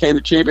 and became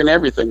the champion. And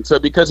everything. So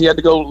because he had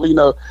to go,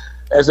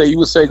 as you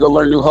would say, go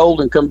learn a new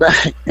hold and come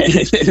back,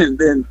 and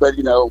then, but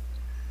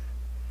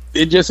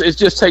it just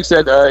takes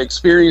that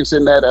experience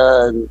and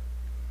that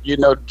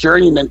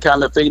journeyman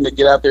kind of thing to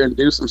get out there and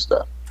do some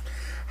stuff.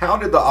 How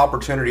did the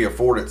opportunity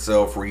afford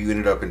itself where you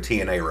ended up in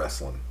TNA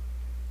wrestling?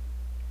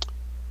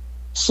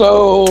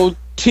 So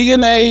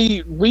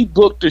TNA, we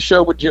booked a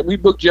show with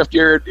Jeff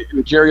Jarrett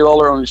and Jerry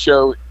Lawler on the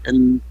show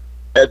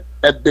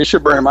at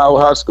Bishop Burnham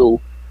Iowa High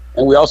School,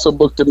 and we also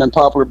booked them in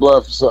Poplar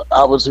Bluff. So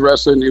I was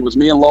wrestling. It was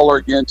me and Lawler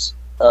against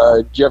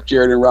Jeff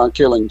Jarrett and Ron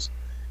Killings,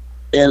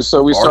 and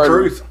so we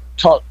started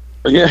talk.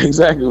 Yeah,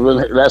 exactly.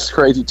 That's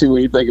crazy too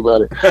when you think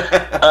about it.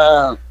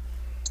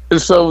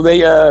 And so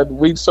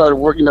we started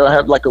working,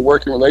 have like a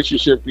working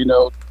relationship,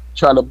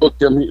 trying to book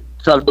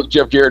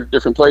Jeff Jarrett at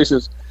different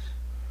places.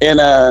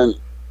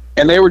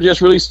 And they were just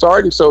really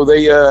starting, so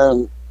they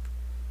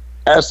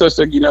asked us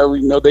to,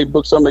 they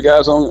booked some of the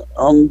guys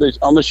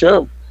on the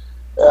show.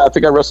 I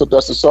think I wrestled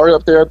Dustin Sari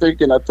up there,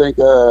 and I think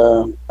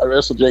I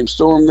wrestled James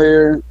Storm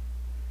there.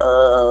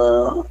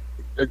 Of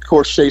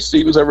course, Shay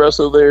Stevens I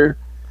wrestled there,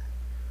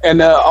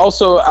 and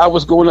also I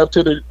was going to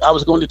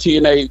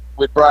TNA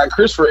with Brian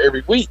Christopher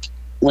every week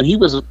when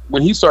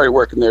he started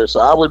working there. So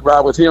I would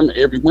ride with him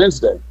every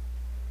Wednesday,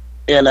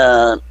 and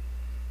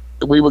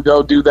we would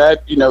go do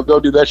that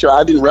show.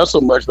 I didn't wrestle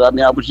much, but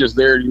I was just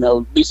there,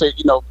 at least,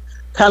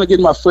 kind of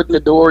getting my foot in the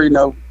door,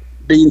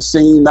 being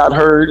seen, not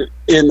heard.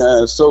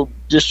 And so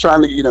just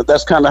trying to,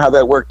 that's kind of how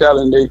that worked out.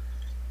 And they,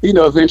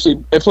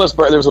 eventually, and plus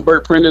there was a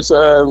Burt Prentice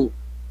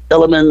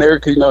element in there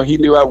because, he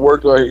knew I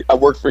worked or I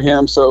worked for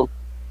him. So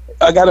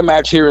I got a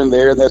match here and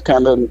there, and that's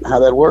kind of how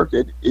that worked.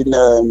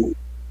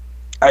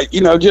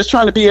 Just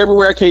trying to be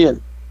everywhere I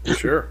can.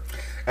 Sure.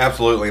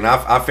 Absolutely, and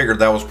I figured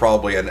that was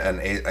probably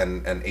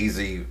an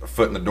easy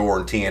foot in the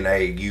door in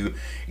TNA. You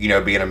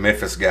being a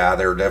Memphis guy,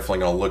 they're definitely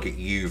going to look at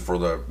you for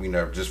the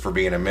just for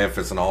being in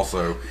Memphis, and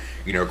also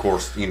of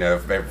course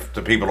if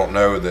the people don't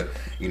know that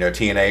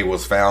TNA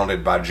was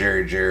founded by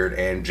Jerry Jarrett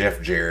and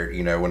Jeff Jarrett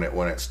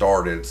when it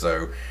started.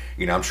 So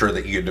I'm sure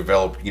that you had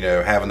developed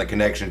having the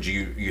connections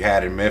you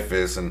had in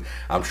Memphis, and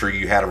I'm sure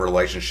you had a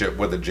relationship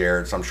with the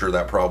Jarretts. I'm sure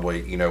that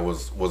probably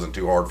wasn't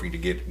too hard for you to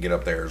get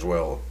up there as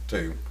well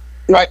too.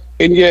 Right,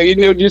 and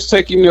just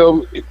take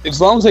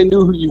as long as they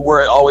knew who you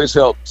were, it always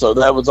helped. So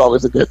that was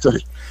always a good thing.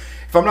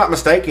 If I'm not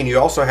mistaken, you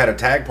also had a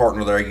tag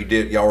partner there.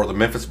 Y'all were the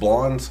Memphis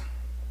Blondes.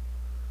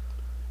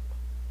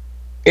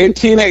 In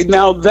TNA,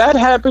 now that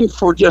happened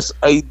for just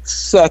a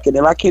second,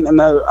 and I can't.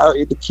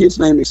 The kid's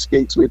name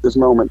escapes me at this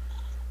moment,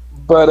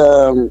 but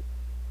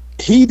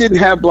he didn't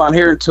have blonde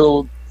hair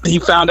until he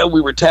found out we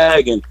were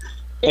tagging,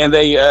 and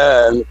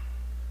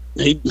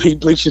he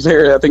bleached his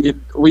hair. I think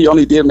we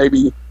only did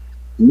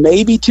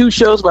maybe 2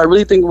 shows, but I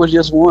really think it was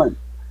just 1.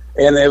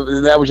 And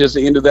that was just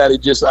the end of that.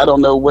 I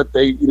don't know what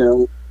they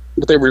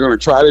were going to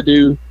try to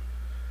do.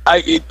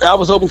 I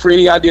was open for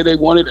any idea they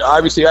wanted.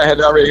 Obviously, I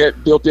already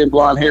had built-in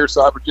blonde hair,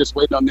 so I was just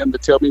waiting on them to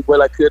tell me what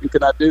I could and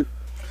could not do.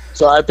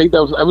 So I think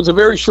that was a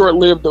very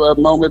short-lived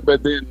moment,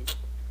 but then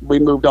we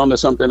moved on to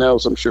something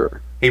else, I'm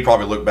sure. He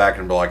probably looked back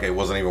and be like, it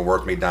wasn't even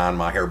worth me dyeing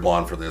my hair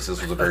blonde for this. This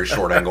was a very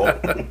short angle.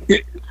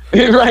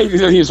 Right.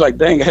 He was like,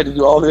 dang, I had to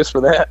do all this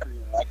for that.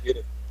 I get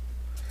it.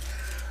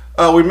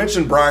 We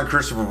mentioned Brian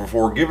Christopher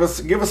before. Give us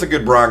a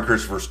good Brian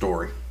Christopher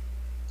story.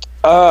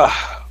 There's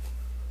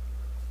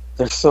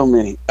so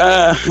many.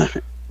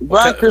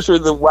 Brian Christopher,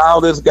 the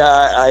wildest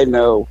guy I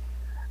know.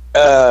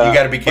 You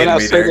got to be kidding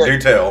me there. Do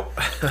tell.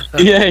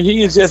 Yeah,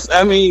 he is just.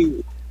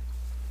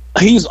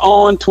 He's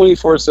on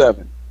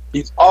 24/7.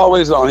 He's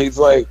always on.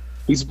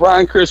 He's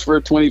Brian Christopher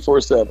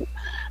 24/7,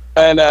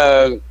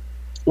 and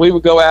we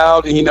would go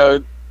out,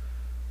 and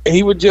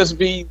he would just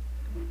be.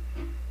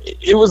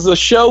 It was a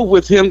show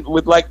with him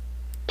with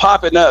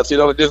popping us,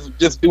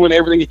 just doing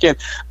everything he can.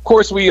 Of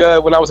course, we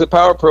when I was at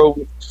Power Pro,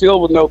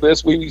 Phil would know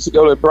this. We used to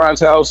go to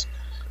Brian's house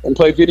and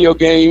play video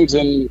games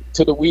and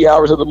to the wee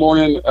hours of the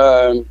morning,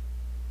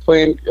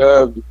 playing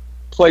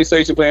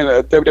PlayStation, playing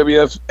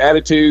WWF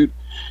Attitude,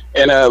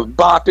 and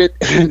Bop It.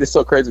 It's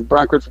so crazy.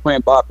 Brian Christopher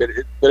playing Bop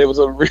It, but it was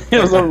a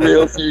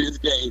real serious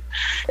game,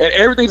 and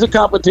everything's a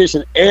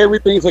competition.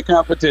 Everything's a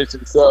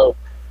competition. So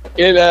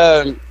it.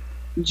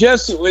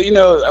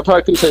 I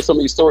probably couldn't say some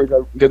of these stories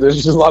because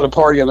there's just a lot of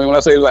partying. When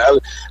I say I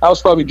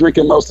was probably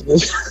drinking most of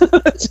this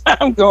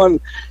time, going,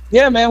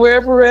 yeah, man,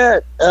 wherever we're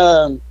at.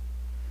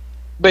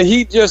 But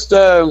he just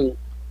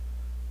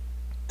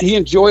he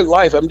enjoyed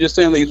life. I'm just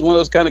saying that he's one of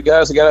those kind of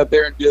guys that got out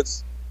there and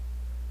just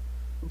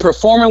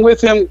performing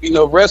with him,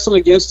 wrestling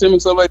against him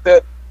and stuff like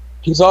that.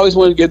 He's always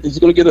wanted to he's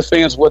going to give the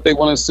fans what they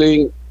want to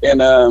see,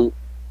 and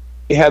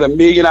he had a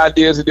million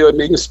ideas to do, a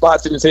million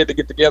spots in his head to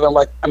get together. I'm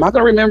like, am I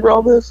going to remember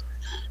all this?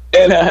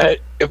 And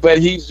but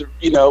he's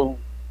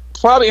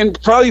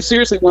probably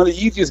seriously one of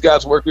the easiest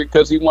guys to work with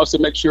because he wants to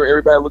make sure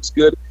everybody looks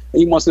good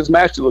and he wants his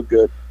match to look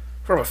good.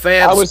 From a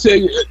fan, I would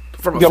say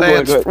from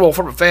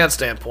a fan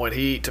standpoint,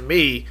 he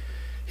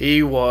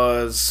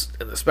was,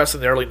 especially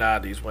in the early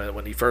 '90s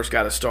when he first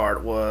got his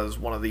start, was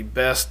one of the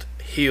best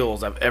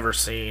heels I've ever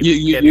seen.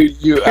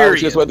 I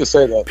was just about to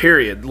say that.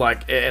 Period.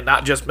 And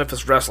not just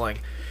Memphis wrestling.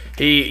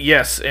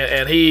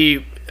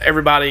 Everybody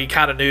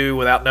kind of knew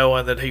without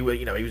knowing that he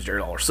was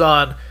Jerry Lawler's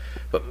son.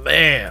 But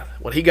man,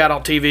 when he got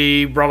on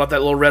TV, brought out that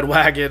little red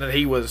wagon, and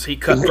he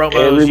cut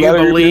promos.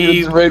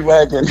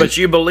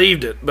 You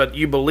believed it,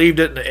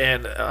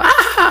 and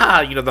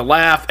the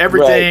laugh,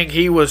 everything. Right.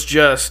 He was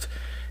just,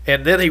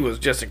 and then he was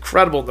just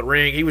incredible in the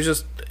ring. He was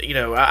just,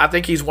 I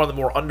think he's one of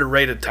the more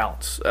underrated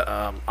talents.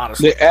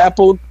 Honestly, the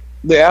apple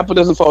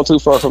doesn't fall too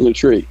far from the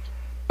tree.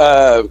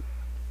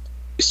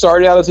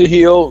 Started out as a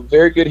heel,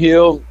 very good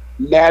heel.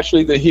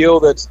 Naturally, the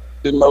heel that's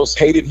the most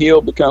hated heel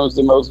becomes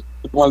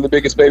one of the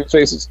biggest baby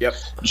faces. Yep.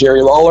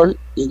 Jerry Lawler,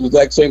 the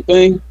exact same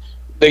thing.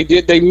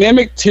 They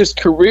mimicked his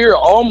career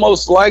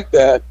almost like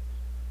that,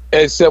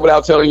 except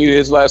without telling you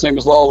his last name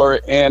is Lawler,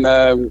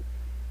 and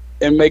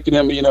making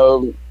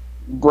him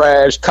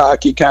brash,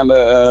 cocky kind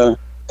of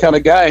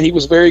guy. He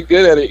was very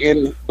good at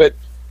it, but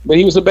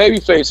he was a baby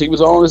face. He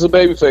was on as a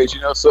baby face,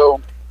 So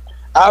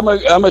I'm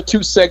a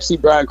too sexy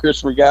Brian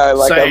Christopher guy.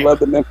 Same. I love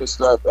the Memphis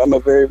stuff. I'm a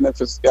very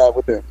Memphis guy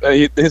with him.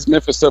 His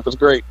Memphis stuff is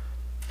great.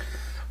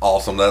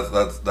 Awesome.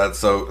 That's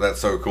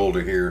so cool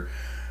to hear.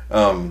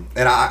 And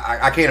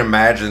I can't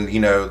imagine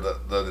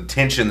the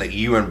tension that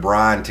you and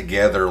Brian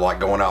together, like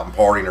going out and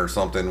partying or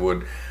something,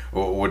 would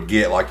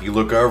get. Like you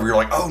look over, you're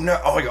like, oh no,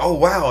 oh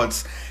wow,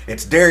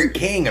 it's Derrick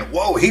King, and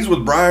whoa, he's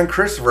with Brian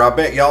Christopher. I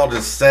bet y'all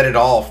just set it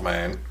off,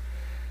 man.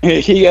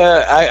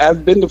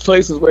 I've been to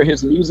places where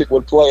his music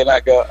would play, and I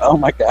go, "Oh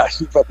my gosh,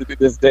 he's about to do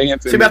this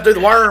dance." He's about to do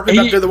the worm. He's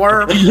about to do the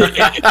worm.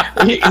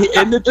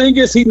 And the thing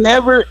is, he's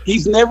never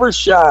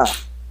shy.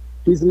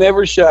 He's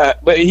never shy.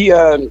 But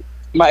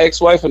my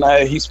ex-wife and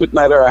I, he spent the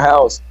night at our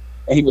house,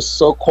 and he was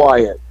so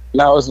quiet.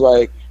 And I was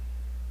like,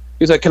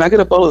 he's like, "Can I get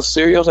a bowl of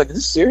cereal?" I was like, "Is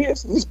this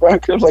serious? Is this Brian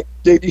Chris?" I was like,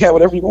 "Dude, you have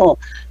whatever you want."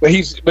 But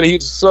he's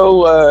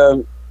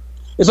so.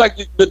 It's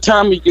like the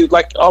time you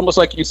like almost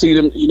like you see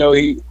him.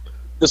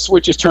 The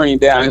switch is turning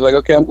down. He's like,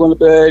 "Okay, I'm going to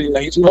bed."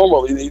 He's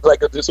normal. He's like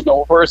just a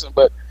normal person.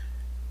 But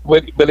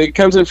it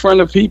comes in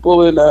front of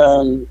people, and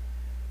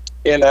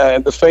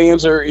the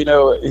fans are.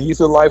 He's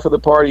the life of the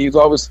party. He's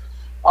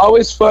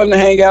always fun to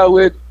hang out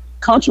with.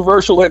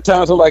 Controversial at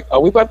times. I'm like,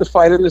 are we about to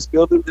fight in this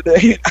building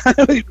today?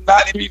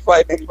 Not even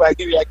fighting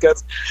anybody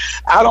because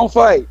I don't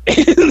fight.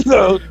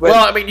 Well,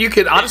 I mean, you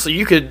could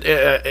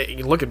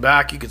looking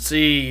back, you could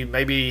see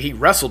maybe he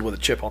wrestled with a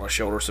chip on his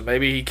shoulder, so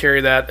maybe he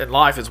carried that in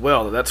life as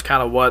well. That's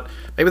kind of what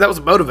maybe that was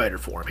a motivator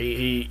for him.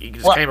 He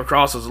just came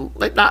across as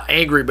not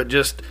angry, but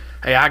just,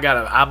 hey, I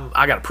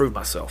gotta prove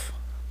myself.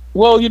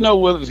 Well,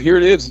 here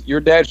it is. Your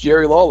dad's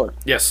Jerry Lawler.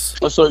 Yes.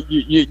 So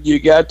you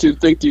got to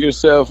think to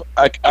yourself,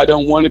 I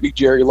don't want to be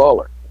Jerry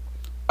Lawler.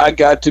 I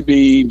got to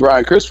be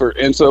Brian Christopher.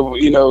 And so,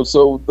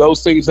 so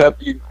those things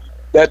that's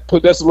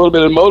a little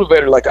bit of a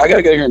motivator. Like, I got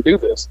to get here and do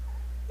this.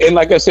 And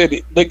like I said,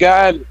 the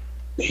guy,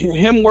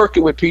 him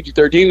working with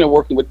PG-13 and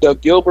working with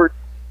Doug Gilbert,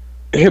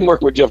 him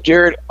working with Jeff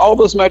Jarrett, all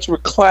those matches were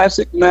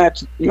classic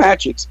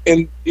matches.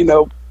 And,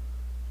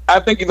 I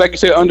think, like you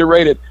said,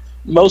 underrated.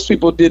 Most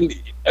people didn't.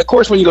 Of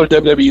course, when you go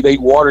to WWE, they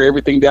water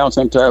everything down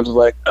sometimes. It's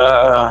like,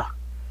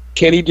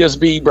 can he just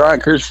be Brian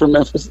Curtis from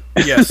Memphis?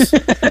 Yes.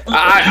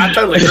 I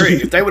totally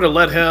agree. If they would have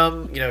let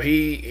him,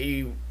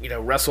 he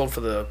wrestled for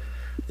the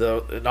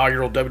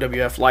inaugural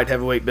WWF light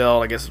heavyweight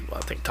belt. I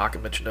think Taka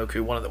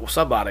Michinoku,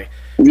 somebody.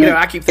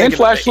 I keep thinking. And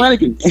Flash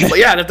Flanagan.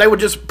 Yeah, and if they would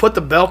just put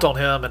the belt on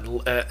him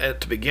and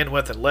to begin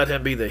with and let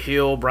him be the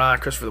heel Brian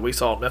Christopher that we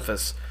saw at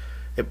Memphis,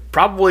 it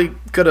probably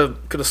could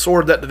have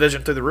soared that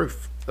division through the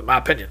roof, in my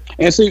opinion.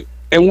 And see,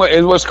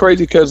 what's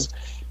crazy because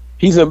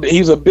he's a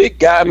big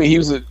guy. I mean, he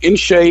was in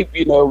shape,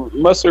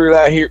 muscular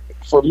out here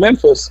for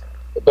Memphis,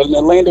 but in the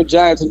Orlando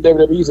Giants and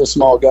WWE, he's a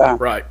small guy.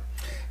 Right.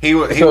 He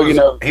was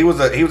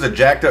a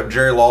jacked up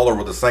Jerry Lawler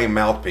with the same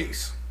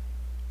mouthpiece.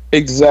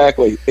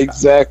 Exactly. I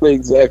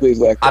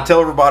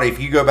tell everybody, if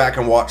you go back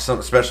and watch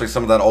especially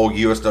some of that old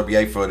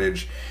USWA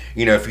footage,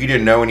 if you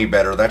didn't know any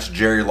better, that's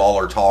Jerry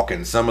Lawler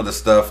talking. Some of the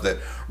stuff that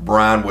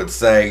Brian would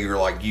say, you're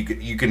like,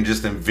 you can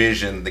just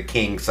envision the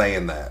King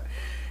saying that.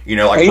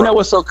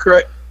 What's so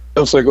crazy?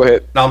 Oh, sorry, go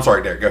ahead. No, I'm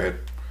sorry, Derek, go ahead.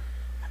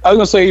 I was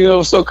going to say,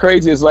 what's so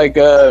crazy is like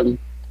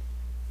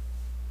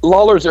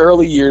Lawler's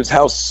early years,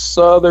 how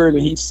Southern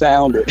he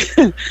sounded.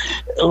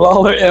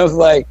 Lawler, it was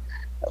like,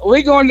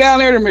 we going down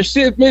there to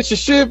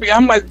Mississippi.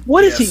 I'm like,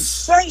 what is he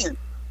saying?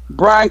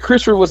 Brian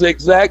Christopher was the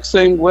exact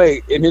same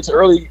way in his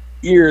early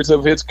years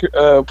of his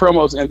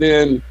promos, and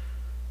then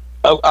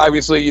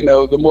obviously,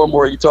 the more and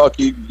more you talk,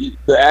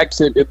 the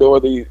accent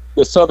or the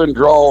Southern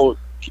drawl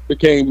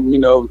became,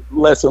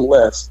 less and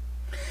less.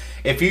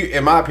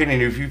 In my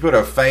opinion, if you put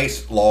a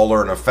face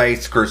Lawler and a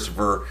face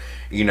Christopher,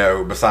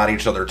 beside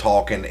each other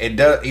talking, it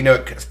does,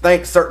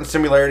 think certain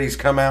similarities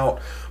come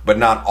out, but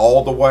not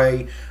all the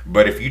way.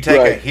 But if you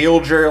take a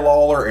heel Jerry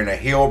Lawler and a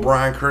heel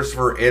Brian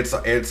Christopher,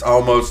 it's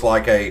almost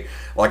like I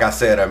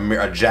said,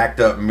 a jacked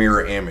up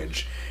mirror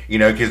image.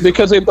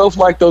 Because they both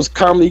like those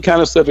comedy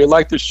kind of stuff. They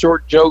like the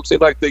short jokes. They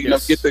like to get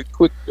the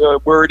quick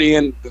word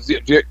in.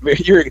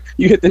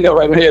 You hit the nail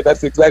right on the head.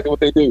 That's exactly what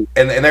they do.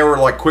 And they were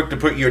like quick to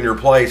put you in your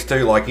place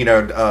too. Like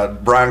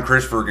Brian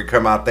Christopher could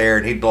come out there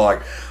and he'd be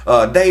like,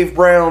 Dave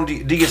Brown,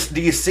 do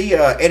you see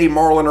Eddie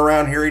Marlin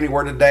around here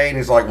anywhere today? And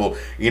he's like, well,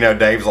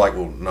 Dave's like,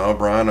 well, no,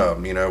 Brian,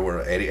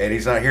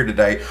 Eddie's not here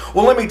today.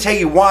 Well, let me tell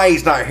you why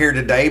he's not here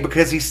today.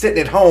 Because he's sitting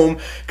at home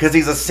because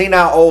he's a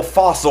senile old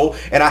fossil,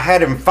 and I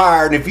had him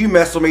fired. And if you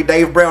mess with me,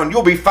 Dave Brown,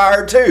 you'll be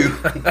fired too.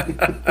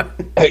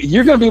 Hey,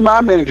 you're going to be my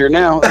manager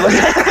now.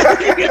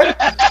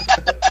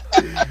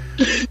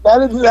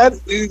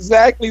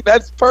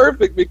 That's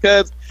perfect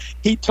because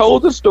he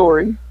told the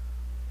story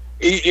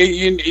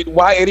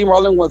why Eddie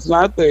Marlin was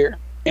not there,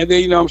 and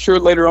then I'm sure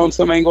later on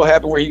some angle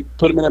happened where he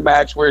put him in a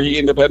match where he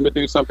ended up having to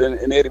do something,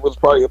 and Eddie was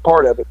probably a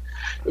part of it.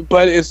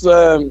 But it's one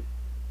of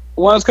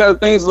those kind of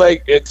things.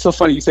 Like, it's so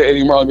funny you say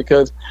Eddie Marlin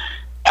because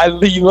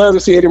you love to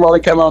see Eddie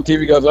Marlin come on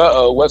TV. Goes,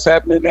 what's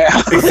happening now?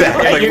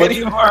 Exactly.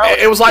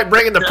 It was like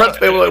bringing the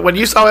principal. When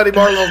you saw Eddie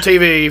Marlin on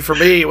TV, for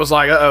me, it was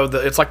like,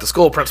 it's like the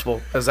school principal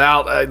is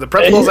out. The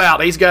principal's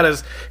out. He's got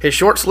his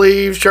short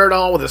sleeve shirt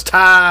on with his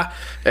tie,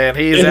 and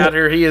he's out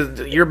here.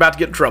 You're about to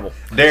get in trouble.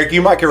 Derek,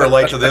 you might can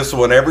relate to this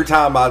one. Every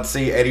time I'd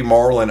see Eddie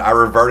Marlin, I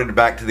reverted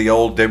back to the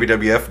old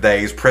WWF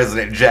days.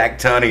 President Jack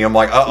Tunney. I'm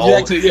like,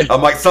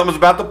 I'm like, something's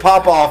about to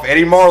pop off.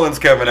 Eddie Marlin's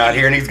coming out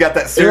here, and he's got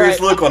that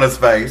serious look on his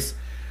face.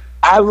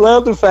 I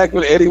love the fact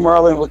that Eddie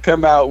Marlin would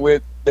come out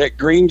with that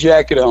green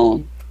jacket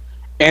on,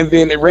 And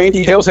then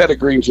Randy Hales had a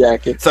green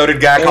jacket. So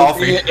did Guy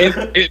Coffey.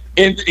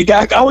 And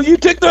Guy, oh, you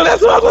took that.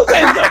 That's what I was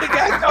saying. So did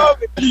Guy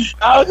Coffey.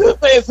 I was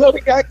just saying, so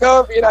did Guy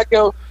Coffey. And I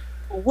go,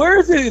 where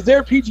is it? Is there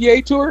a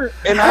PGA tour?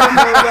 And I don't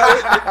know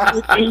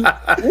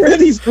about it. Where are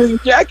these green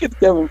jackets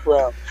coming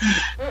from?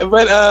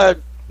 But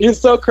it's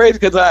so crazy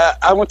because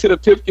I went to the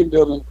Pipkin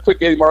building. Quick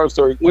Eddie Marlin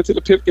story. Went to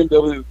the Pipkin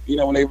building,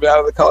 when they were out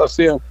of the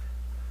Coliseum.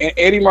 And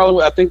Eddie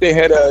Marlin, I think they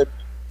had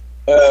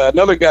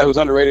another guy who's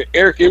underrated,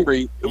 Eric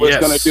Embry, was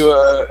going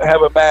to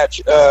have a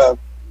match.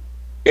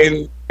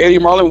 And Eddie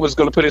Marlin was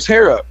going to put his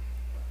hair up.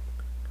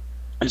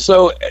 And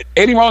so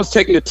Eddie Marlin's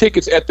taking the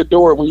tickets at the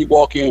door when you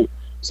walk in.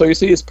 So you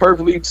see his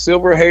perfectly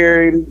silver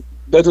hair and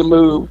doesn't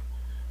move.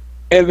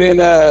 And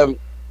then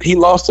he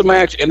lost the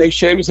match and they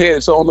shaved his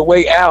head. So on the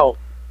way out,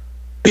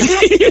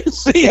 you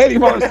see Eddie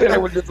Marlin standing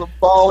there with just a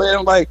ball in.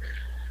 I'm like,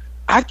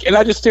 I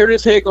just stared at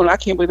his head going, I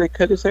can't believe they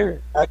cut his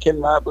hair. I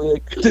cannot believe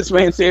they cut this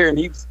man's hair. And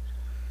he's,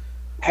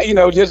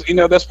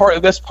 that's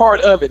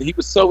part of it. He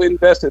was so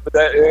invested. But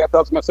I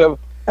thought to myself,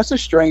 that's the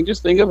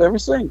strangest thing I've ever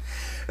seen.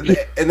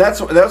 And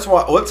that's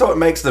what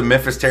makes the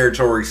Memphis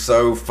territory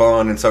so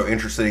fun and so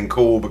interesting and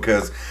cool,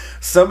 because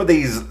some of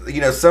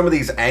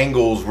these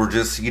angles were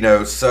just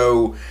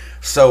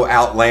so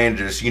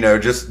outlandish,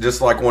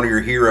 just like one of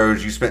your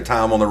heroes. You spent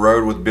time on the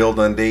road with Bill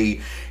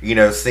Dundee,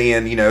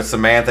 seeing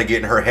Samantha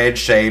getting her head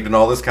shaved and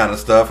all this kind of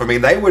stuff. I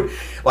mean,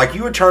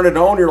 you would turn it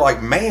on, you're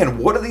like, man,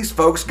 what are these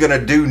folks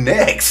gonna do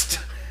next?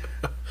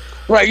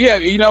 Right, yeah,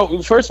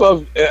 first of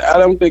all, I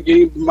don't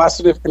think my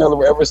significant other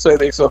will ever say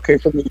that it's okay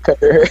for me to cut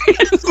their hair.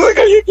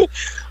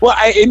 Well,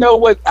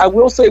 I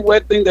will say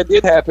one thing that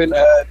did happen.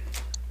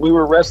 We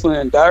were wrestling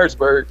in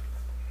Dyersburg,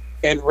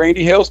 and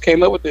Randy Hales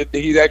came up with it.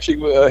 He actually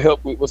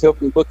was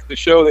helping book the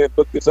show. They had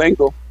booked this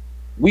angle.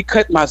 We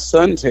cut my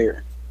son's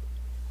hair.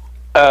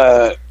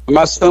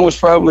 My son was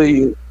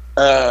probably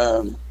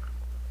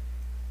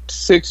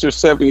 6 or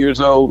 7 years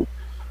old.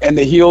 And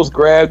the heels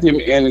grabbed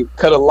him and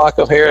cut a lock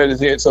of hair in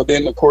his head. So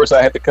then, of course,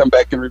 I had to come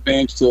back in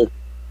revenge to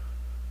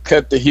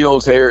cut the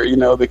heels hair,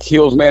 the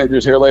heels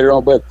manager's hair later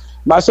on. But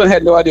my son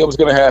had no idea what was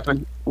going to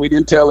happen. We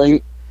didn't tell him.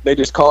 They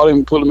just called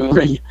him, put him in the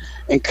ring,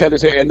 and cut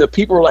his hair. And the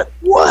people were like,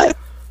 "What?"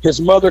 His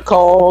mother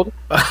called.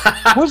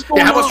 What's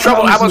going on?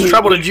 How much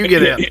trouble did you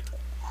get in?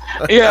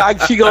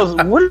 She goes,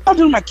 "What did I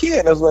do to my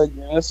kid?" I was like,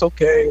 "That's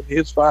okay.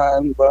 It's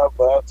fine." Blah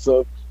blah.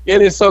 So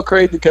it is so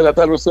crazy because I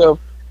thought to myself,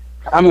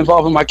 I'm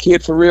involving my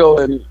kid for real,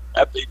 and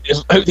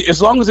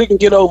as long as he can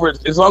get over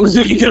it, as long as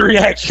he can get a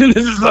reaction,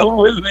 this is over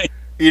with me.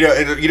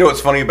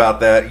 What's funny about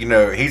that?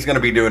 He's going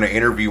to be doing an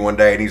interview one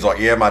day, and he's like,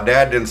 "Yeah, my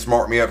dad didn't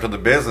smart me up to the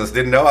business.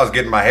 Didn't know I was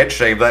getting my head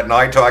shaved that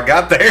night till I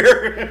got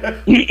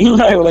there."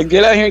 Right, like,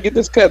 get out here and get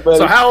this cut, buddy.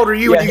 So how old are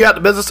you when you got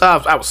the business?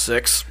 I was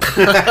 6.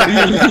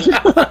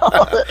 I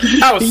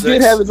was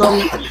 6.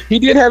 He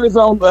did have his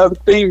own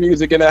theme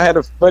music, and I had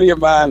a buddy of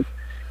mine,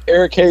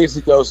 Eric Hayes,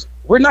 he goes,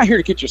 "We're not here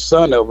to get your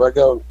son over." I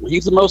go,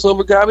 "He's the most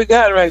over guy we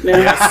got right now."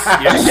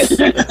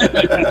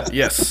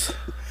 Yes.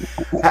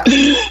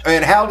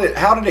 And how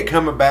did it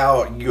come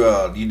about?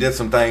 You did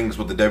some things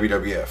with the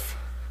WWF.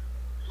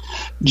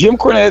 Jim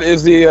Cornette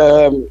is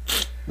the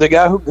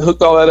guy who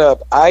hooked all that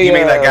up. You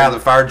mean that guy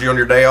that fired you on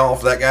your day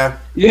off? That guy?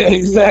 Yeah,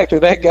 exactly.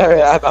 That guy.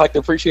 I like to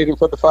appreciate him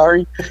for the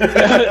firing.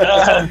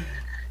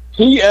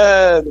 He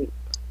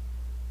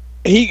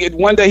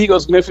one day he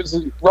goes, Memphis,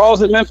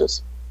 Raw's in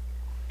Memphis.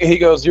 And he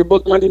goes, "You're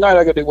booked Monday night."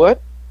 I go, "Do what?"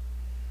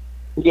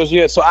 He goes,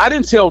 "Yeah." So I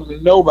didn't tell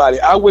nobody.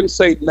 I wouldn't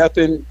say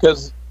nothing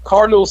because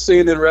cardinal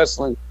sin in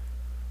wrestling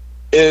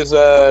is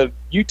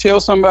you tell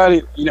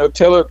somebody,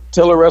 tell a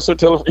wrestler,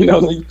 you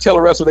tell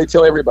a wrestler, they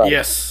tell everybody.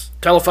 Yes.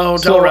 Telephone,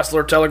 tell a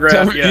wrestler,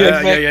 telegraph.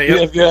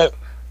 Yeah.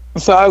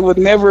 So I would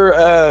never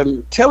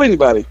tell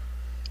anybody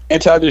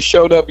until I just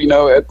showed up,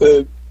 at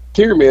the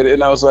pyramid,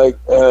 and I was like,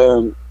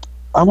 I'm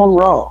on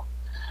Raw.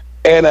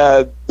 And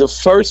the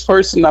first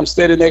person I'm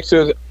standing next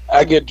to,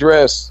 I get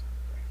dressed.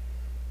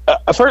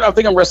 First, I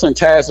think I'm wrestling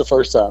Taz the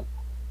first time.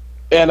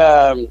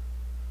 And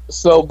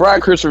so Brian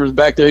Christopher was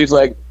back there. He's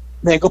like,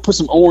 "Man, go put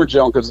some orange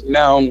on," because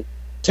now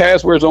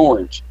Taz wears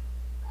orange.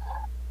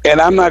 And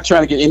I'm not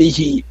trying to get any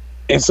heat.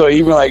 And so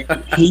even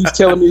he's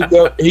telling me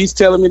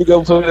to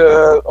go put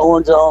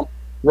orange on.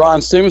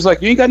 Ron Simmons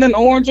like, "You ain't got nothing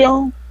orange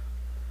on?"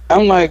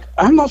 I'm like,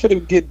 I'm not going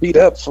to get beat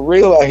up for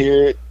real out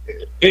here.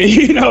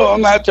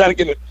 I'm not trying to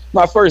get it.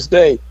 My first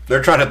day.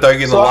 They're trying to throw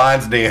you in the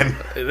lion's den.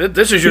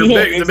 This is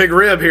the big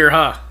rib here,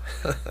 huh?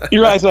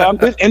 You're right. So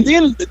and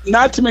then,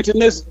 not to mention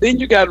this, then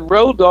you got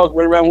Road Dogg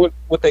running around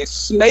with a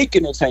snake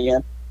in his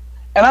hand,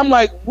 and I'm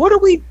like, "What are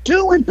we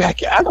doing back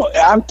here?"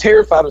 I'm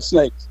terrified of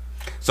snakes.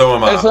 So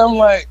am I. And so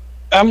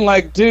I'm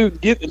like,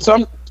 dude,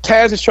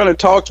 Taz is trying to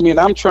talk to me, and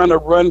I'm trying to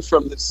run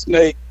from the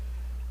snake,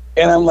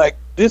 and I'm like,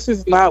 this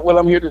is not what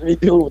I'm here to be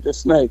dealing with, this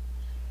snake.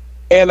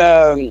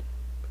 And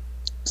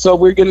so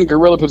we're getting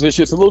gorilla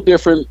position. It's a little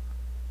different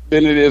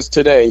than it is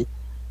today.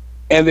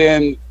 And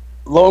then,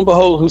 lo and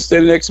behold, who's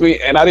standing next to me,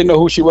 and I didn't know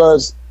who she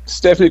was,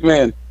 Stephanie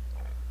McMahon.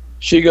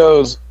 She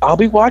goes, "I'll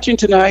be watching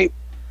tonight."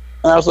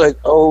 And I was like,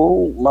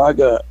 oh my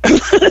God.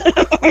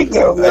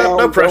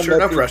 No pressure.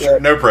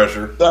 No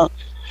pressure.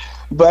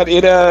 But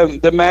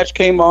the match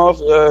came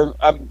off.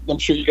 I'm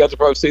sure you guys have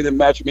probably seen the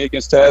match with me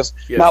against Taz.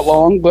 Yes. Not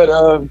long, but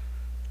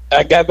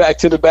I got back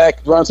to the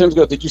back. Ron Simmons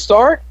goes, "Did you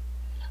start?"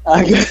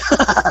 I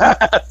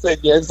said,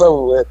 "Yeah, it's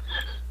over with."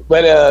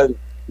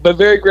 But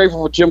very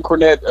grateful for Jim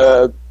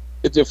Cornette.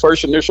 It's the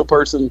first initial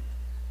person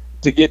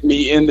to get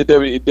me in the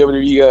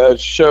WWE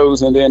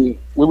shows, and then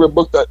we were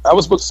booked. I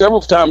was booked several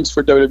times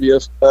for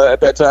WWF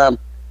at that time,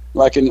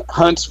 like in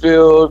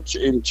Huntsville,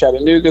 in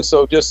Chattanooga.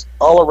 So just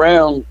all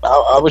around,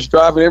 I was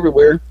driving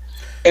everywhere.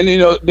 And,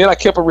 then I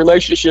kept a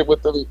relationship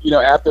with them,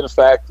 after the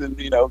fact, and,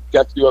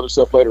 got to do other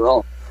stuff later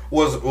on.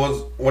 Was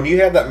when you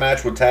had that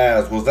match with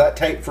Taz, was that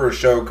taped for a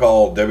show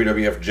called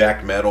WWF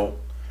Jacked Metal?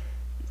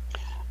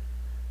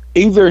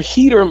 Either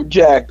Heat or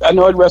Jacked. I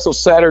know I'd wrestled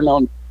Saturn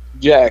on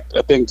Jacked.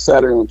 I think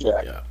Saturn on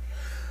Jacked. Yeah.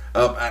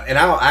 And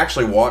I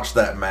actually watched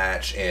that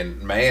match, and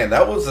man,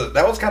 that was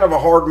kind of a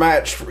hard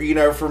match for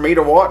me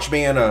to watch,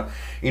 being a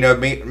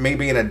me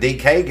being a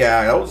DK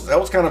guy. That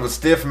was kind of a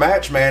stiff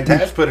match, man.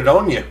 Taz put it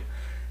on you.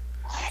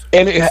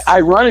 And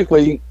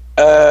ironically,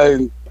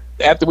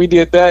 after we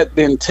did that,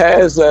 then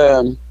Taz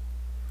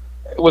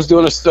was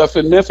doing stuff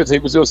in Memphis. He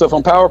was doing stuff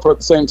on Power Pro at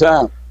the same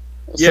time.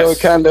 Yes.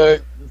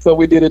 So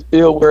we did a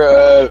deal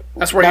where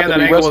that's where he had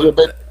that angle.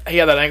 He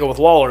had that angle with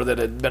Lawler that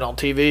had been on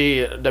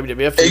TV,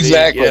 WWF TV.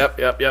 Exactly.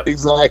 Yep.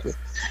 Exactly.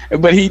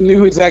 But he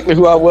knew exactly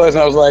who I was,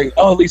 and I was like,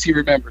 "Oh, at least he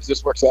remembers.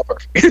 This works out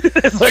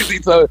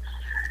perfect." So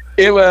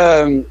it's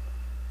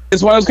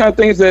one of those kind of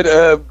things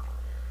that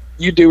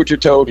you do what you're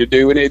told to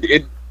do, and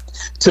it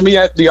to me,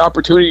 the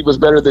opportunity was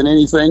better than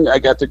anything. I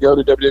got to go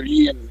to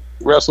WWE and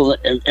wrestle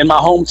in my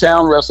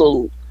hometown,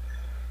 wrestle,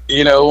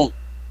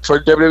 for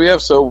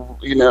WWF. So,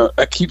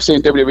 I keep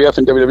saying WWF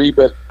and WWE,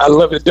 but I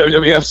love the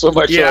WWF so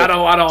much. Yeah,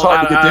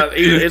 so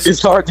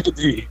it's hard to get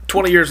the E.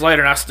 20 years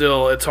later, and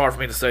it's hard for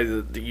me to say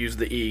to use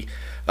the E.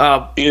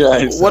 So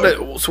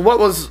what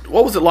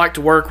was it like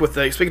to work with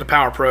speaking of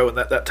Power Pro in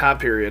that time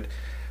period?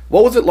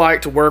 What was it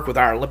like to work with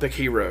our Olympic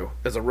hero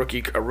as a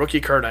rookie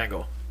Kurt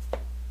Angle?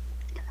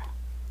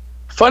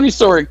 Funny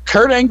story,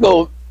 Kurt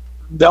Angle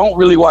don't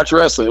really watch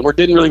wrestling, or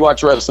didn't really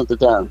watch wrestling at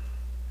the time.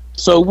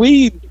 So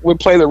we would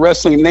play the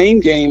wrestling name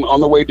game on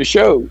the way to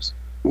shows.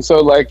 And so,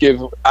 like, if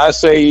I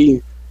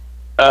say,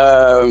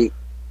 let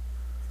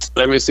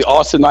me see,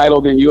 Austin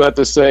Idol, then you have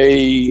to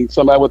say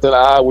somebody with an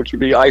I, which would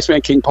be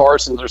Iceman King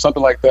Parsons or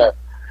something like that.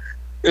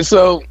 And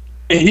so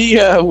he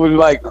would be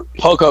like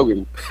Hulk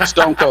Hogan,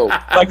 Stone Cold.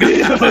 Like,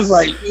 it was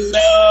like,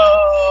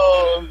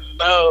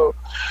 no.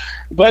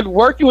 But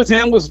working with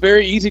him was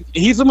very easy.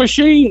 He's a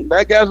machine.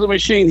 That guy's a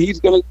machine. He's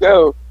going to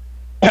go.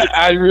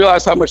 I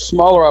realized how much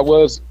smaller I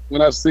was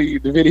when I see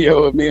the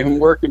video of me and him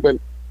working. But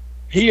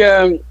he,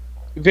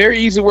 very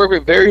easy to work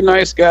with, very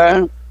nice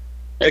guy.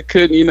 I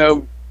couldn't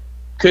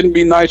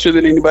be nicer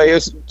than anybody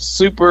else.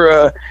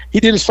 Super.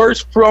 He did his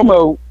first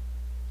promo,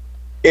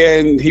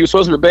 and he was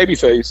supposed to be a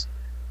babyface.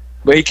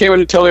 But he came in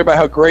to tell everybody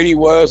how great he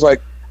was.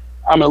 Like,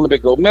 I'm an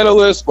Olympic gold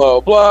medalist, blah,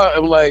 blah.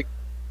 I'm like,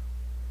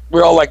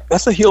 we're all like,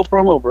 that's a heel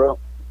promo, bro.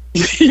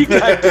 You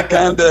got to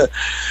kind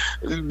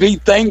of be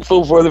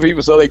thankful for the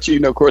people. So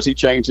of course he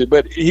changed it.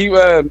 But he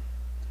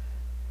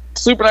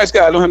super nice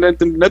guy. I don't have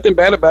nothing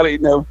bad about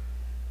it,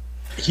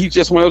 He's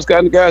just one of those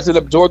kind of guys that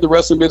absorb the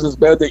wrestling business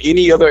better than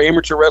any other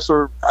amateur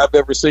wrestler I've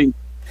ever seen.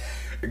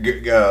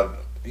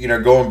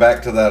 Going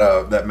back to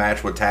that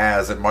match with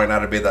Taz, it might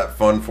not have been that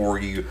fun for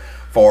you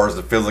as far as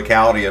the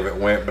physicality of it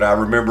went, but I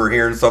remember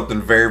hearing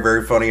something very,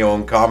 very funny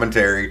on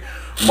commentary.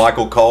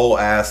 Michael Cole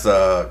asked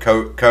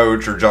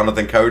Coach or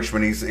Jonathan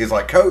Coachman, he's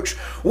like, "Coach,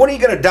 when are you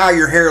going to dye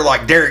your hair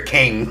like Derrick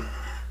King?"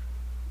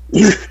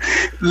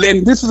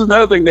 And this is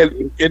another thing that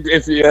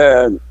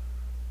if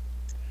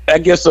I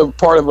guess a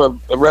part of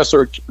a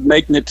wrestler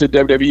making it to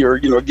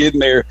WWE or getting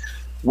there,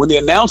 when the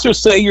announcers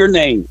say your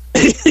name,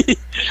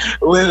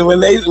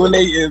 when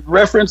they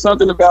reference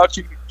something about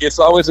you, it's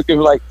always a good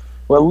like,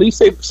 well, at least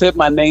they said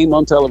my name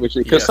on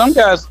television, because some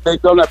guys they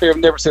go out there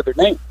have never said their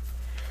name,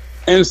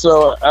 and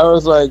so I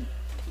was like,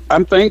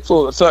 I'm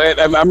thankful. So I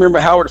remember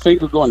Howard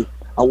Finkel going,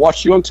 "I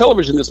watched you on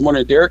television this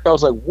morning, Derek." I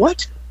was like,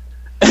 "What?"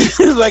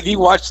 Like he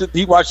watched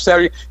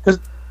Saturday, because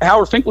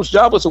Howard Finkel's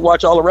job was to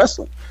watch all the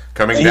wrestling.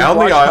 Coming down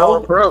the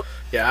aisle. Pro.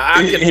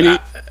 Yeah,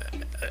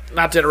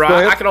 not to interrupt.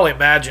 I can only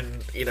imagine.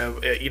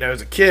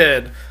 As a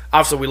kid,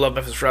 obviously we love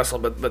Memphis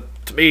wrestling,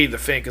 but to me, the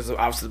Fink is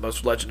obviously the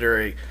most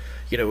legendary,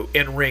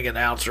 in-ring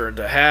announcer, and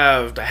to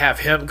have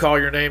him call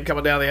your name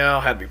coming down the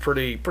aisle had to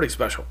be pretty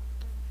special.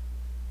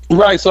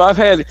 Right. So I've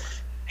had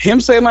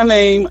him say my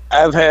name.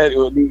 I've had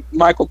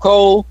Michael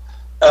Cole.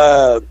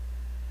 I've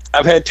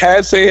had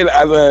Tad say it.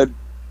 I've had.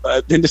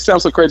 And this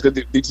sounds so crazy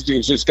because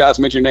these guys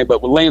mention your name,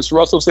 but when Lance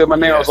Russell said my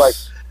name, yes. I was like,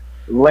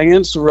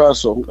 Lance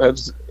Russell.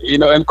 That's,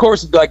 and of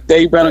course, like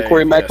Dave Brown and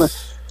Corey Macklin.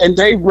 And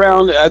Dave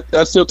Brown,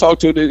 I still talk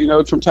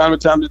to, from time to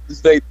time to this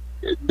day.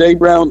 Dave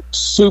Brown,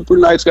 super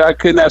nice guy.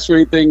 Couldn't ask for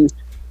anything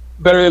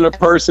better than a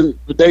person.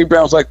 But Dave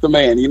Brown's like the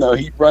man. You know,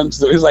 he runs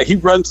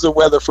the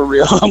weather for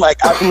real. I'm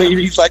like, I believe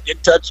he's like in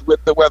touch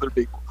with the weather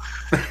people.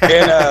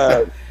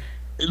 And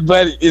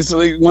but it's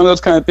like one of those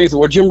kind of things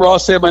where Jim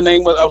Ross said my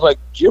name was. I was like,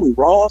 Jim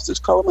Ross is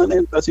calling my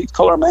name. Does he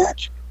call our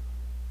match?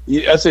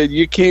 I said,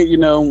 you can't. You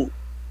know,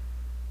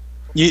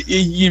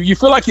 you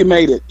feel like you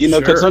made it. You know,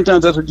 because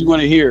sometimes that's what you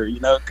want to hear. You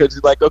know, because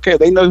it's like, okay,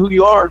 they know who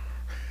you are.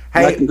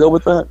 Hey, I can go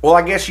with that. Well,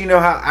 I guess you know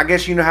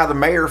how the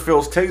mayor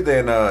feels too,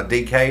 then,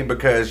 DK,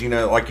 because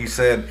like you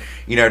said,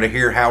 to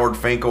hear Howard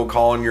Finkel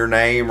calling your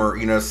name, or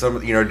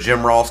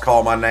Jim Ross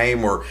call my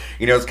name, or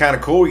it's kind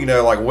of cool.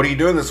 Like, what are you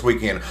doing this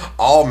weekend?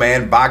 Oh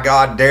man, by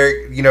God,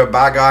 Derrick,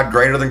 by God,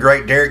 greater than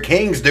great Derrick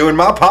King's doing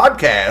my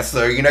podcast.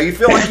 So you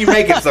feel like you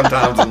make it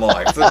sometimes in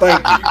life. So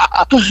thank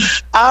you.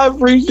 I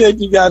appreciate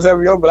you guys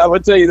having me on, but I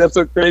would tell you that's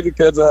so crazy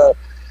because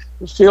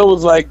Phil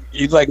was like,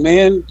 he's like,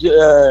 man.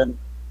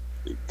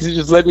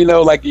 Just let me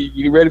know, like,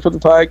 you ready for the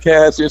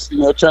podcast? Just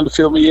trying to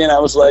fill me in. I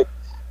was like,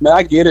 man,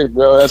 I get it,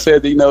 bro. I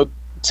said,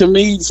 to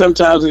me,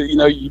 sometimes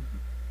you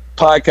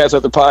podcast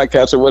after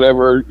podcast or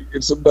whatever.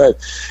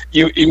 But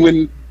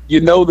when you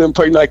know them,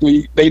 like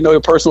when they know a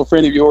personal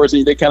friend of yours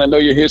and they kind of know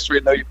your history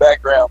and know your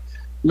background,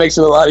 it makes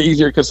it a lot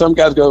easier because some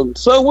guys go,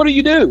 so what do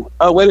you do?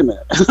 Oh, wait a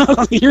minute,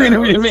 you're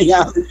interviewing me.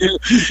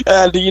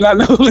 Do you not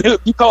know?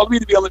 You called me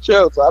to be on the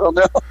show, so I don't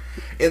know.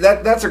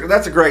 Yeah, that's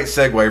a great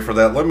segue for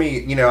that. Let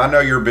me, I know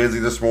you're busy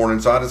this morning,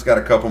 so I just got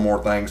a couple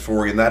more things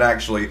for you, and that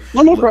actually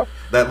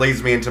that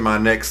leads me into my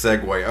next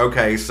segue.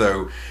 Okay,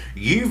 so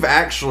you've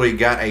actually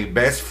got a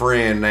best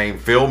friend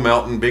named Phil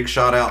Melton. Big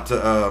shout out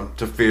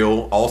to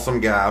Phil, awesome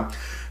guy.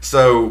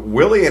 So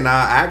Willie and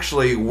I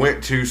actually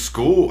went to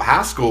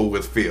high school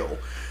with Phil.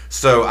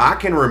 So I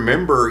can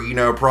remember,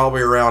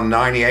 probably around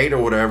 98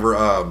 or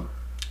whatever,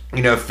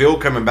 Phil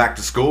coming back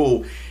to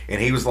school. And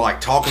he was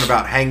like talking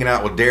about hanging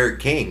out with Derrick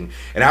King,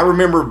 and I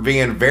remember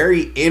being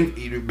very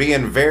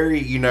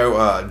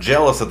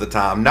jealous at the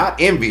time.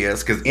 Not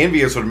envious, because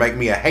envious would make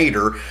me a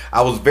hater.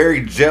 I was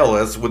very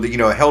jealous with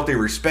a healthy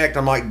respect.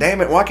 I'm like,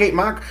 damn it, why can't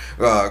my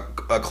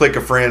clique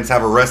of friends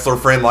have a wrestler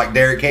friend like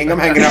Derrick King? I'm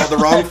hanging out with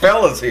the wrong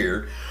fellas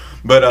here.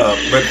 But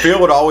Phil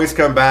would always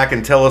come back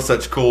and tell us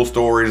such cool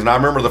stories. And I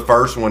remember the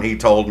first one he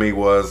told me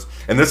was,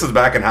 and this is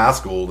back in high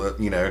school, that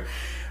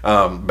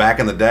back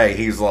in the day,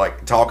 he's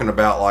like talking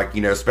about, like,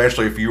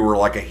 especially if you were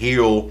like a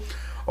heel,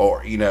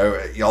 or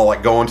y'all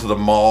like going to the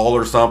mall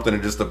or something,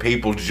 and just the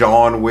people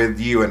jawing with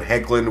you and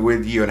heckling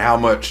with you, and how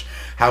much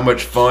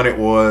fun it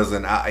was,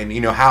 and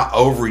how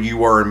over you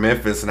were in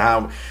Memphis, and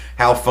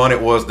how fun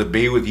it was to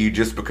be with you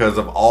just because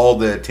of all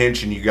the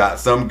attention you got,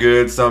 some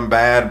good, some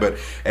bad. But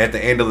at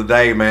the end of the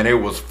day, man, it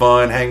was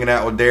fun hanging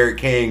out with Derrick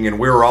King, and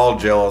we were all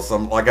jealous.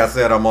 I'm like,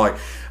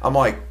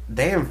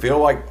 damn, Phil,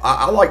 like,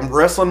 I like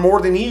wrestling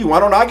more than you. Why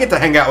don't I get to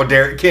hang out with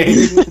Derrick King?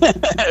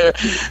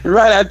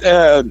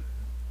 Right.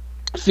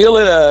 Phil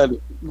is a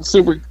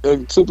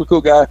super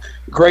cool guy,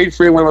 great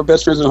friend, one of my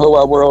best friends in the whole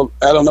wide world.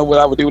 I don't know what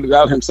I would do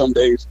without him some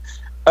days.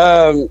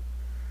 It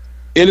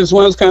is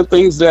one of those kind of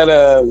things that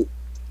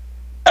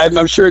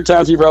I'm sure at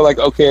times you're like,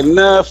 okay,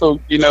 enough. Or,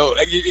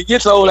 it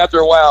gets old after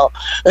a while.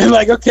 And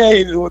like,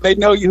 okay, they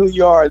know who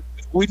you are.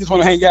 We just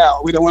want to hang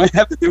out. We don't want to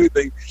have to do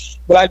anything.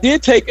 But I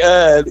did take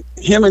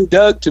him and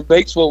Doug to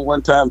Batesville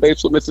one time,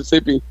 Batesville,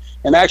 Mississippi,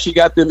 and actually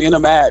got them in a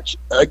match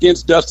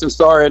against Dustin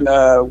Starr and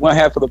one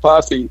half of the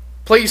Posse.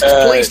 Please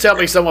tell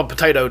me someone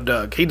potatoed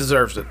Doug. He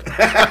deserves it.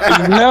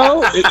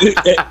 No,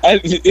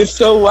 it's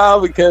so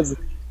wild because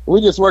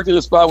we just worked in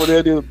a spot where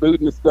they do the boot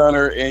and the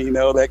stunner, and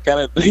that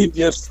kind of thing.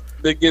 Just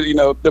they get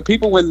the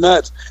people went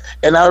nuts,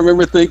 and I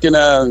remember thinking,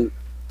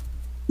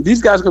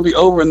 these guys are gonna be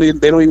over, and they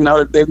don't even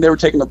know they've never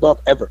taken a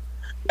bump ever,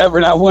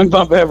 not one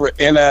bump ever,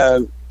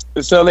 and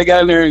so they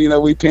got in there,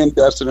 and we pinned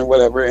Dustin or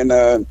whatever,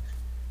 and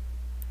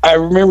I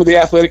remember the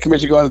athletic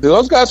commission going, do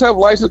those guys have a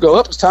license? Go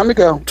up, it's time to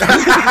go.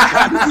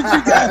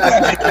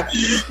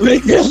 They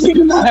definitely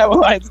do not have a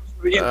license.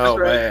 Oh,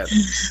 man.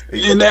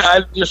 And then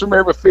I just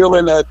remember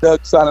feeling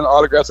Doug signing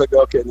autographs. I go,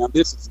 okay, now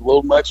this is a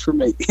little much for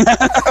me.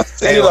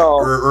 Hey,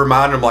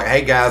 remind them, like,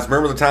 hey, guys,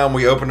 remember the time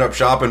we opened up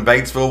shop in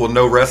Batesville with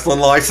no wrestling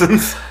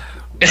license?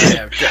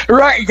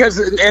 Right, because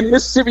and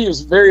Mississippi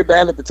was very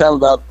bad at the time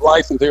about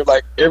license. They were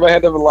like, everybody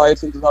had to have a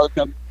license and all that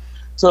kind of.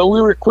 So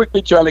we were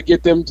quickly trying to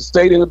get them to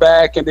stay in the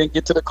back and then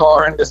get to the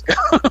car and just go.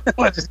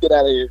 Let's just get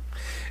out of here.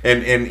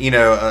 And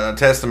a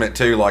testament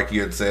to, like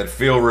you had said,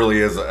 Phil really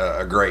is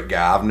a great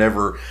guy. I've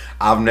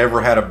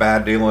never had a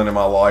bad dealing in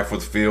my life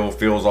with Phil.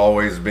 Phil's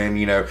always been,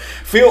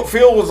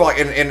 Phil was like,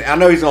 and I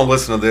know he's gonna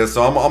listen to this,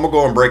 so I'm gonna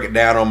go and break it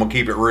down. I'm gonna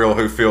keep it real.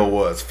 Who Phil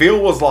was?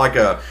 Phil was like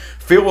a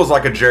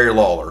Jerry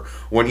Lawler.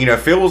 When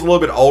Phil was a little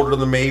bit older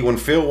than me. When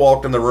Phil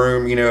walked in the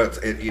room, in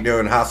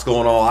high school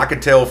and all, I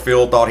could tell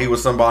Phil thought he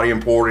was somebody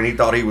important. He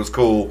thought he was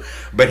cool,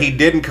 but he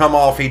didn't come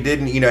off. He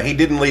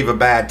didn't leave a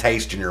bad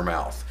taste in your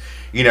mouth.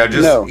 He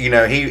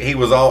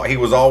was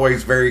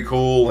always very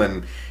cool,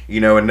 and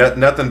and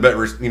nothing but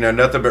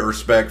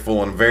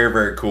respectful, and very,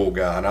 very cool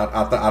guy. And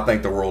I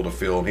think the world of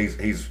Phil, and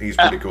he's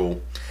pretty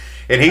cool.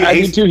 And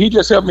I do too. He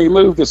just helped me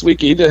move this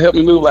week. He just helped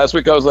me move last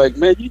week. I was like,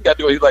 man, you got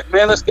to do it. He's like,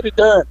 man, let's get it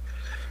done.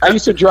 I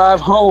used to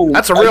drive home.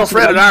 That's a real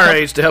friend at our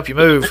age to help you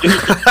move.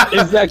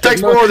 Exactly.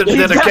 Takes more than a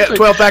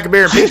 12-pack of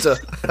beer and pizza.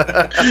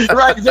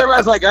 Right.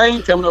 Everybody's like, I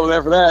ain't coming over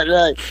there for that.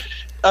 Right.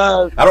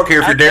 I don't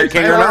care if you're Derrick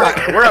King or not.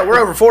 We're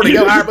over 40.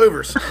 Go hire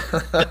movers.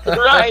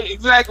 Right.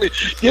 Exactly.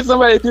 Get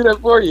somebody to do that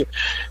for you.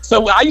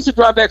 So I used to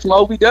drive back from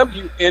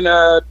OVW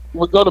and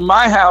would go to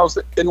my house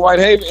in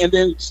Whitehaven and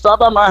then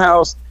stop by my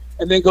house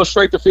and then go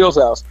straight to Phil's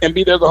house and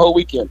be there the whole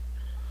weekend.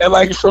 And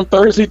like from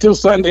Thursday till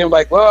Sunday, I'm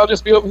like, well, I'll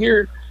just be over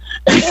here.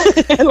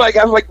 And like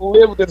I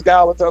live with this guy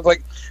all the time. I was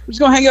like, I'm just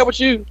gonna hang out with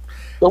you.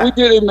 But we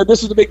did it.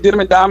 This is the big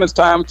Denim and Diamonds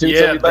time too.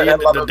 Yeah, so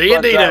the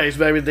D&D days,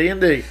 baby.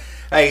 D&D.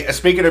 Hey,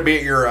 speaking of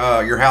being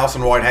your house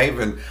in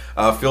Whitehaven,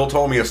 Phil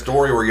told me a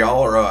story where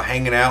y'all are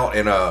hanging out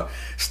and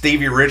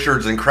Stevie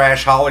Richards and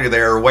Crash Holly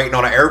there waiting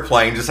on an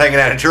airplane, just hanging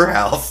out at your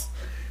house.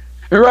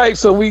 Right.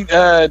 So we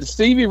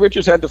Stevie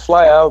Richards had to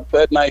fly out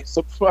that night.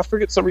 So I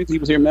forget some reason he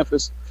was here in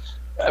Memphis,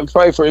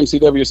 probably for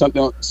MCW or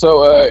something.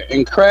 So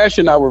and Crash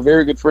and I were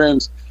very good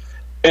friends.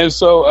 And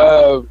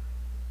so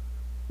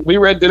we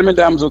read Denim and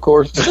Diamonds, of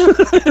course,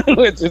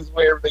 which is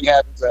where everything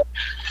happens at.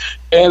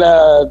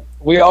 And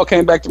we all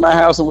came back to my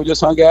house and we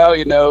just hung out,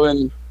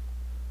 and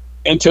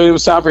until it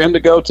was time for him to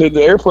go to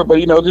the airport. But,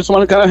 just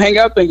want to kind of hang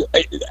out.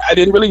 I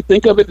didn't really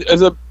think of it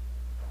as a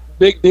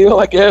big deal,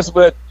 I guess,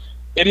 but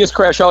it is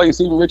Crash Holly and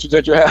Steven Richards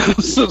at your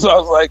house. So I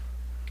was like,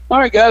 all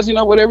right, guys,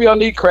 whatever y'all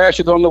need, Crash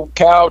is on the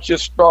couch,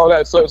 just all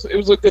that. So it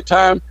was a good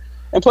time.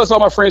 And plus all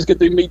my friends get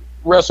to meet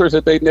wrestlers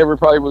that they never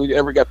probably really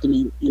ever got to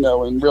meet,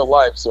 in real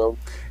life. So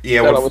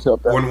yeah,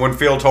 when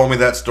Phil told me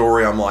that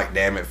story, I'm like,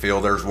 damn it,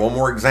 Phil, there's one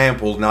more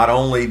example. Not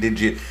only did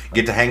you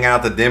get to hang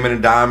out at the Denim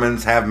and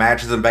Diamonds, have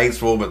matches in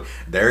Batesville, but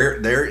there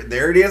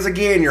it is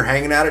again. You're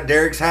hanging out at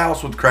Derrick's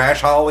house with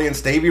Crash Holly and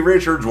Stevie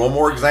Richards. One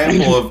more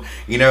example of,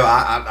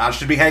 I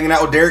should be hanging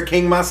out with Derrick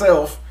King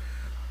myself.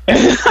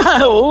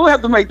 We'll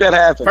have to make that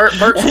happen.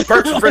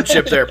 Perks of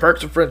friendship there.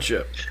 Perks of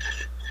friendship.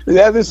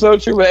 That is so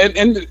true.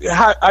 And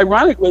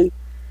ironically,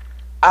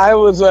 I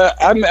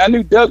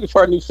knew Doug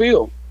before I knew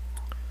Phil.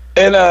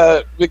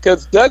 And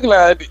because Doug and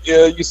I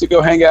used to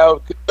go hang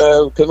out,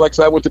 because like I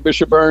said, I went to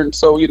Bishop Burns,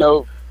 so, he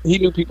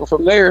knew people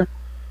from there.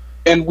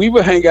 And we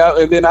would hang out,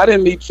 and then I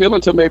didn't meet Phil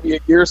until maybe a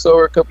year or so,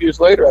 or a couple years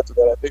later after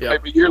that. I think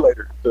maybe a year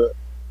later.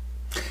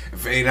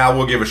 And I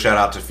will give a shout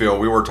out to Phil.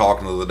 We were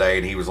talking the other day,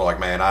 and he was like,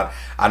 "Man,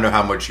 I know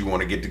how much you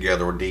want to get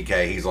together with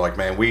DK." He's like,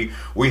 "Man, we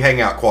hang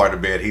out quite a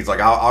bit." He's like,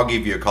 "I'll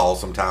give you a call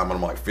sometime." And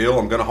I'm like, "Phil,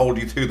 I'm going to hold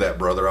you to that,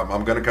 brother.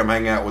 I'm going to come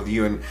hang out with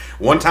you." And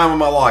one time in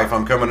my life,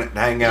 I'm coming to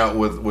hang out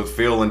with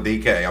Phil and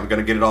DK. I'm going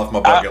to get it off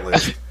my bucket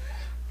list.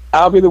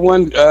 I'll be the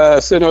one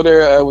sitting over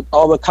there with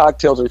all the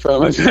cocktails in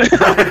front of me.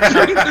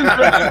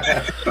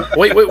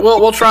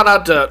 We'll try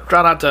not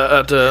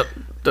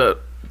to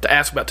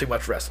ask about too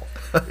much wrestling.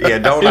 Yeah,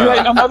 don't.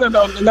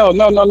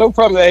 No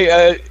problem.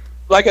 Hey,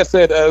 like I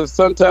said,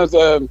 sometimes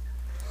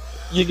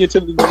you get to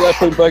the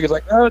wrestling bug. It's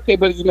like, oh, okay,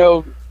 but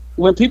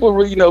when people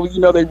really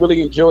they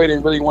really enjoy it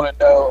and really want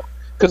to know,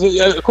 because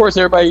of course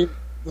everybody,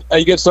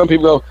 you get some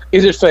people go,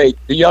 is it fake?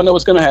 Do y'all know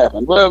what's going to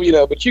happen? Well,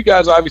 but you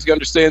guys obviously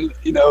understand.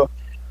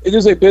 It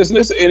is a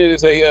business, and it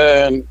is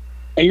and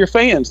you're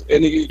fans,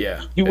 and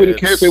you wouldn't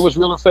care if it was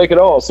real or fake at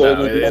all.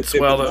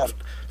 So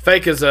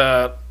fake is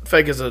a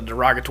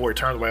derogatory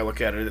term the way I look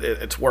at it.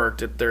 It's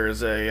worked. There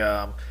is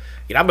I'm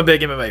a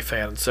big MMA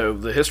fan, so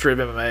the history of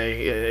MMA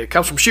it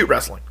comes from shoot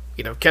wrestling.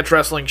 Catch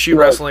wrestling, shoot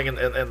wrestling,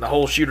 and the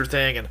whole shooter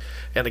thing,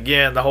 and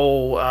again the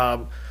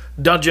whole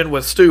dungeon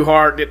with Stu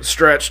Hart getting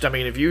stretched. I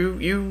mean, if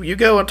you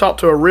go and talk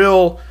to a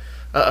real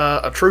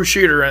a true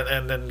shooter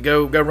and then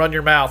go run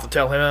your mouth and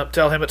tell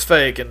him it's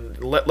fake,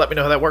 and let me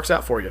know how that works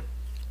out for you.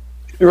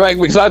 Right,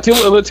 because I'll tell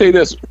you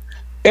this: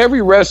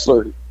 every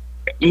wrestler,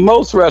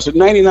 most wrestlers,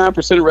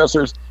 99% of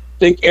wrestlers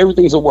think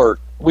everything's a work.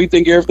 We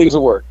think everything's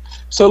a work.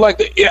 So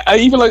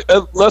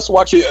let's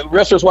watch it.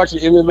 Wrestlers watching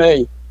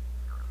MMA.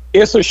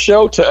 It's a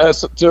show to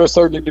us to a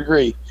certain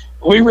degree.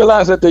 We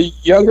realize that the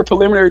younger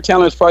preliminary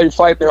talents probably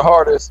fight their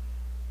hardest,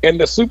 and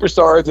the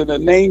superstars and the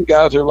name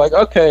guys are like,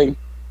 okay,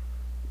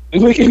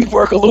 we can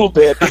work a little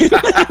bit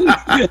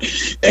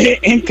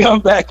and come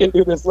back and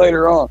do this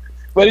later on.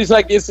 But it's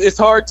like it's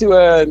hard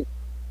to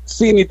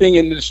see anything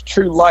in this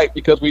true light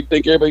because we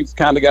think everything's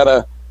kind of got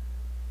a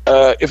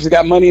if it's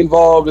got money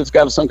involved, it's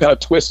got some kind of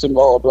twist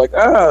involved. Like,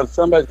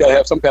 somebody's got to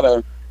have some kind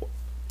of,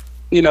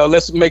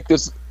 let's make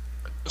this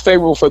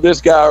favorable for this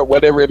guy or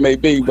whatever it may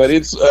be. But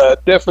it's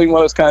definitely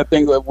one of those kind of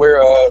things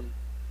where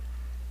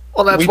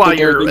that's why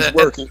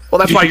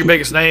your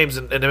biggest names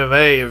in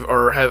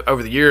MMA have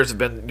over the years have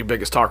been your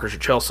biggest talkers,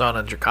 your Chael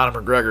Sonnen, your Conor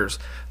McGregor's,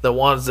 the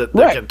ones that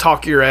can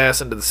talk your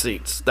ass into the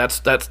seats. They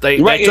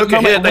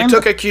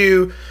took a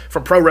cue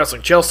from pro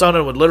wrestling. Chael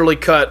Sonnen would literally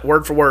cut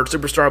word for word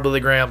Superstar Billy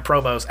Graham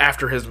promos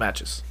after his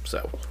matches.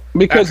 So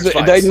because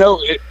they know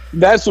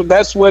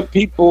that's what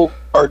people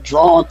are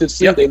drawn to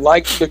see. Yep. They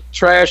like the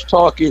trash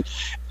talking.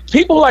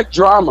 People like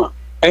drama,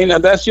 and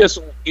that's just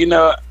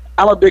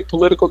I'm a big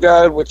political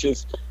guy, which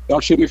is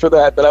Don't shoot me for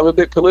that. But I'm a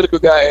big political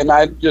guy, and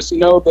I just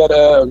know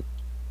that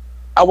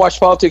I watch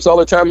politics all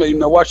the time.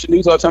 And, watch the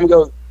news all the time. And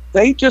go,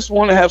 they just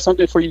want to have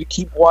something for you to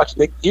keep watching.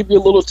 They give you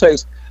a little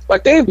taste.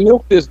 Like, they've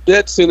milked this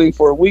debt ceiling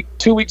for a week,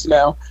 2 weeks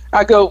now.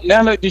 I go,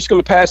 now they're just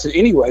going to pass it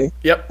anyway.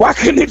 Yep. Why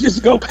couldn't they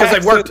just go pass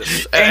it?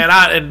 Because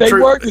they've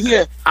worked it.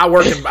 Yeah. I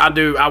work in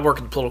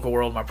the political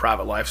world in my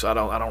private life, so I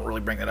don't really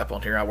bring that up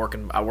on here. I work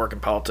in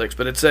politics,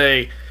 but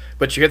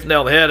but you hit the nail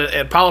on the head.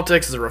 And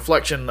politics is a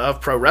reflection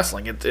of pro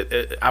wrestling.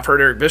 I've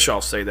heard Eric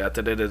Bischoff say that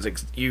it is.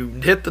 You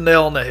hit the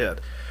nail on the head.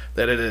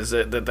 That it is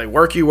that they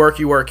work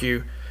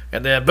you,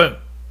 and then boom,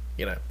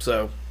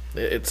 So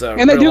it's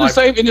and they do the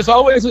same. And it's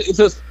always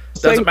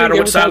doesn't matter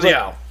which side of the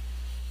aisle.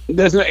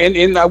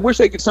 And I wish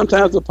they could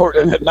sometimes support,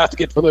 not to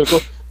get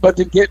political, but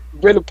to get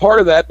rid of part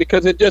of that,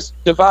 because it just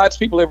divides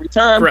people every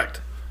time.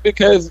 Correct.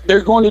 Because they're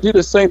going to do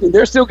the same thing.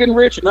 They're still getting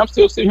rich, and I'm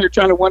still sitting here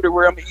trying to wonder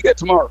where I'm going to eat at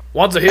tomorrow.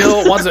 One's a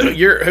heel.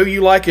 Who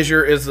you like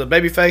is the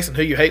baby face, and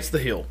who you hate's the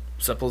heel.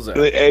 Simple as that.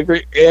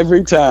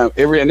 Every time,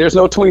 and there's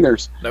no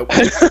tweeners. Nope.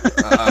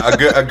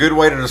 A good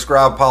way to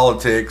describe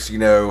politics,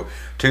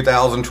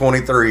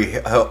 2023,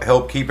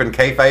 help keeping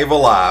kayfabe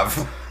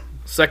alive.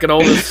 Second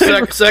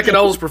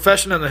oldest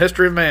profession in the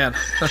history of man.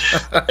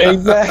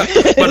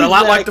 Exactly. But a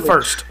lot like the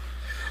first.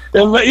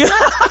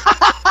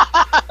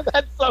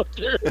 That's so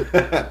true.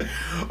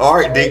 All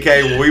right,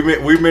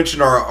 DK. We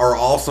mentioned our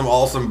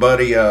awesome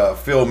buddy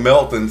Phil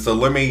Melton. So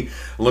let me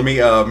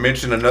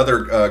mention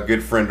another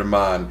good friend of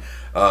mine.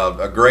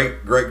 A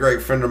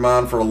great friend of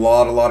mine for a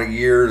lot of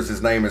years.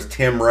 His name is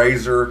Tim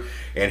Razor,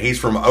 and he's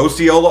from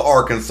Osceola,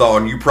 Arkansas.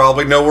 And you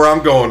probably know where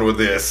I'm going with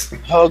this.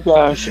 Oh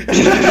gosh.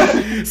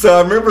 So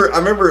I remember.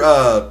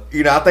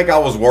 I think I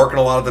was working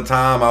a lot at the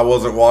time. I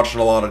wasn't watching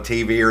a lot of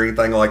TV or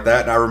anything like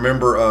that. And I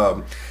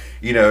remember,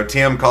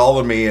 Tim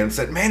calling me and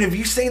said, "Man, have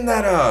you seen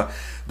that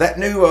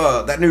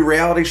new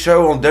reality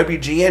show on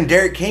WGN?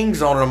 Derrick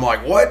King's on it." I'm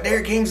like, "What?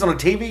 Derrick King's on a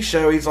TV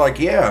show?" He's like,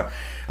 "Yeah."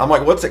 I'm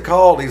like, "What's it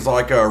called?" He's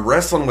like,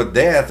 "Wrestling with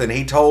Death," and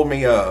he told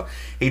me all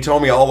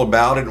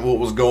about it and what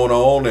was going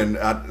on, and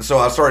so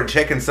I started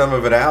checking some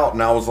of it out,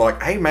 and I was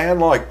like, "Hey man,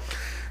 like,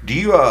 do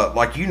you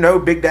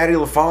Big Daddy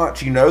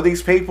LaFont? You know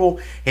these people?"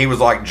 He was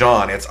like,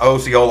 "John, it's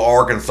Osceola,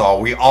 Arkansas.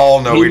 We all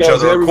know each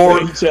other. Of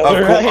course,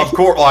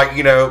 like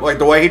like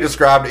the way he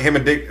described it, him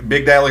and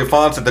Big Daddy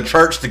LaFont's at the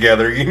church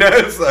together,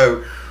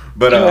 So,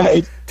 but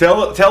right.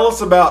 Tell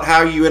us about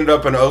how you ended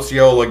up in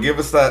Osceola. Give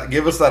us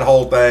that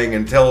whole thing,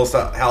 and tell us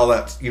how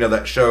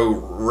that show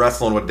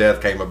Wrestling with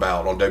Death came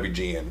about on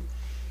WGN.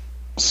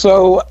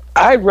 So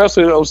I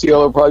wrestled in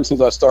Osceola probably since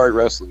I started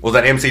wrestling. Was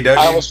that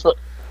MCW?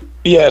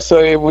 Yeah.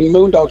 So when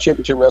Moondog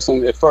Championship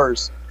Wrestling at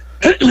first,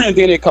 and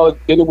then it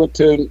went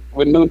to,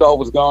 when Moondog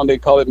was gone, they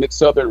called it Mid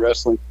Southern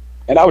Wrestling.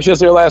 And I was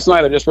just there last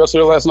night. I just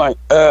wrestled there last night.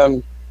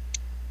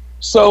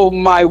 So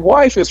my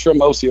wife is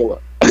from Osceola.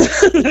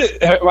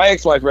 My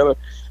ex-wife, rather.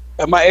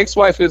 My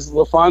ex-wife is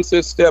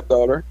LaFonce's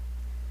stepdaughter,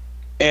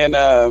 and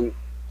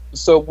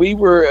so we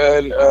were.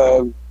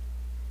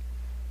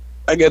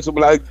 I guess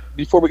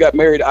before we got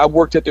married, I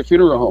worked at the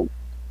funeral home,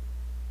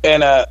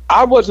 and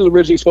I wasn't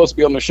originally supposed to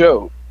be on the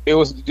show. It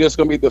was just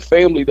going to be the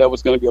family that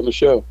was going to be on the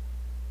show,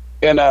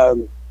 and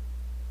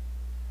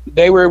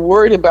they were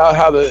worried about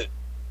how I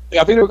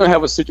think they were going to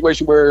have a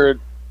situation where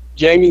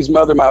Jamie's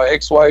mother, my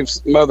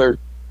ex-wife's mother,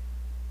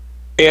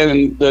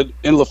 and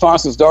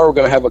LaFonce's daughter were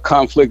going to have a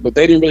conflict, but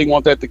they didn't really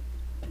want that to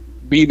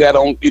be that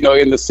on,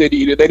 in the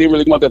city. They didn't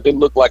really want that to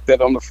look like that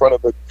on the front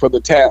of for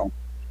the town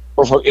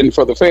or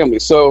for the family.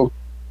 So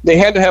they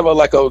had to have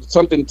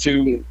something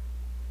to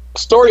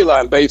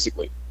storyline,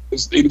 basically.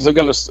 It's a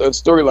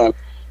storyline.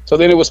 So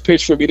then it was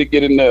pitched for me to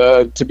get in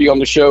to be on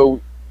the show,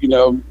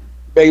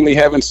 mainly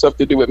having stuff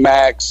to do with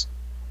Max,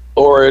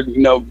 or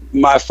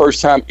my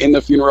first time in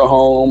the funeral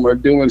home, or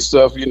doing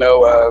stuff,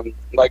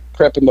 like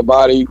prepping the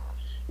body.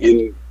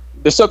 And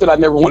there's something I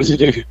never wanted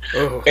to do.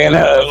 Oh, and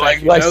I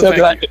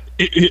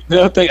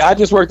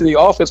just worked in the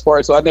office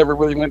part, so I never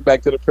really went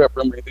back to the prep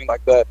room or anything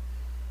like that.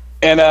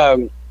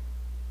 And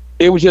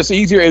it was just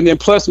easier. And then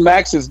plus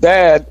Max's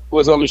dad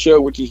was on the show,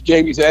 which is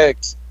Jamie's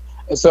ex,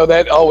 and so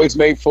that always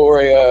made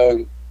for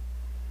a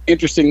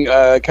interesting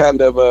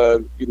kind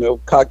of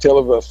cocktail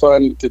of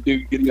fun to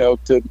do,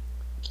 to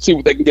see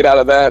what they can get out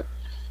of that.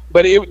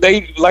 But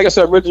they, like I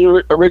said,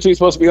 originally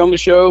supposed to be on the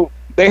show.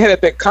 They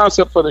had that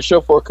concept for the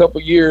show for a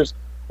couple of years,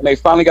 and they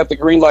finally got the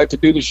green light to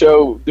do the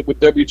show with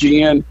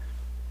WGN,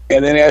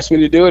 and then they asked me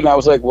to do it, and I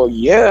was like, well,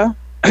 yeah.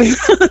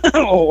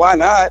 Well, why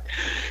not?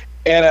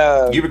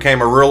 And you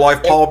became a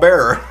real-life Paul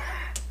Bearer.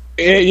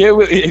 Yeah,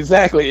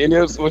 exactly, and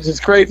which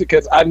is crazy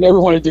because I never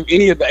wanted to do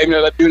any of that. I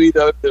do any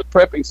of the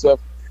prepping stuff,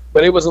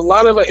 but it was a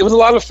lot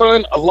of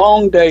fun.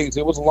 Long days.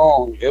 It was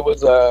long. It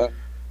was.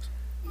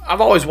 I've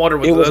always wondered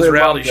with those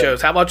reality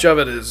shows, how much of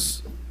it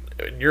is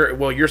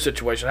your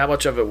situation. How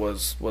much of it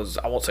was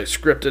I won't say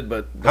scripted,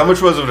 but how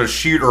much was it a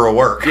shoot or a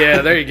work?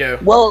 Yeah, there you go.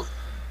 Well,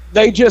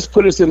 they just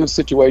put us in the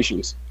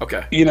situations.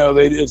 Okay.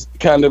 They just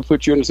kind of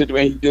put you in a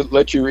situation, just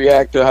let you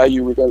react to how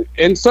you were going.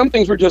 And some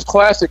things were just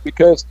classic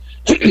because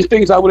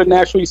things I would have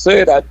naturally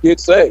said, I did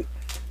say.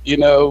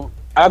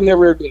 I've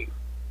never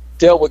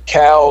dealt with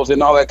cows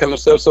and all that kind of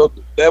stuff, so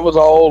that was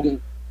all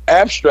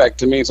abstract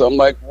to me. So I'm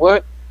like,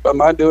 what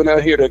am I doing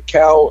out here to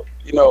cow,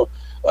 an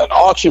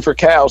auction for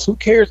cows? Who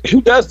cares?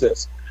 Who does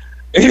this?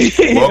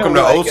 Welcome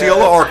to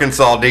Osceola,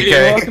 Arkansas, DK.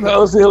 Yeah, welcome to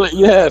Osceola,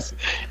 yes.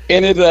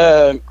 And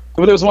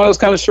but it was one of those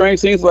kind of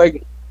strange things.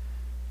 Like,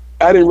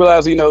 I didn't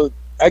realize,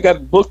 I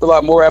got booked a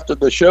lot more after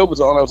the show was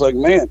on. I was like,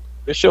 man,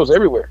 this show's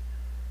everywhere.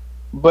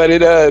 But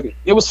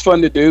it was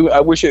fun to do.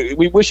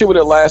 We wish it would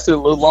have lasted a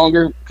little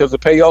longer because the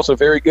payoffs are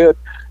very good.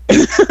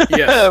 Yes,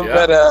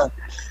 yeah.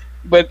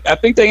 But I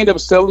think they ended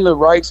up selling the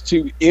rights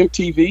to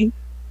MTV,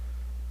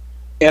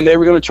 and they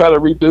were going to try to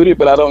reboot it.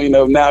 But I don't,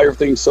 now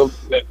everything's so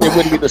it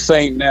wouldn't be the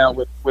same now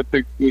with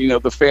the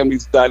the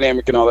family's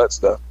dynamic and all that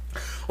stuff.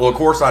 Well, of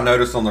course, I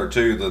noticed on there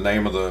too the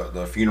name of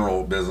the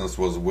funeral business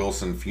was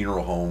Wilson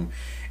Funeral Home,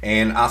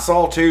 and I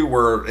saw too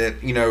where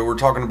we're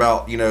talking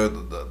about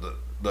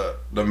the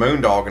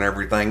Moondog and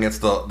everything. It's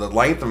the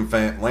Latham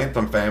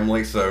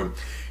family, so.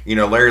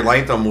 Larry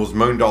Latham was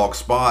Moondog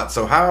Spot.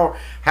 So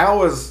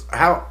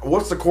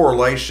what's the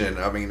correlation?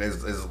 I mean,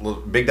 is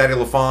Big Daddy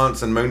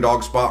LaFonce and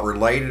Moondog Spot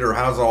related, or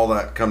how's all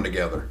that come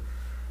together?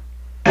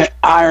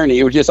 Irony.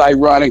 It was just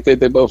ironic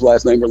that they both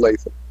last name were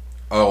Latham.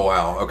 Oh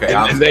wow. Okay.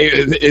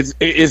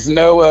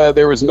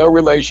 There was no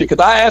relation,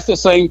 because I asked the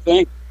same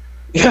thing.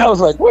 I was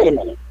like, wait a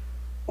minute,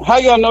 how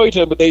y'all know each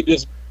other? But they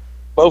just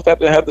both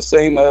happen to have the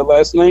same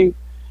last name,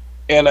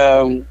 and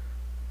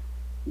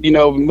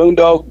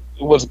Moondog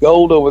was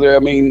gold over there. I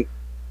mean,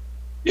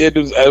 it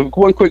was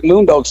one quick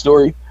Moondog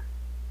story.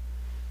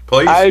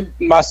 Please.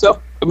 Myself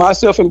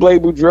and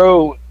Blade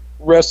Boudreaux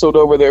wrestled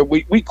over there.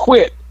 We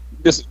quit.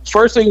 This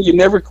first thing, you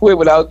never quit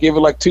without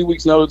giving like 2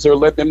 weeks notice or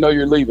let them know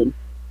you're leaving.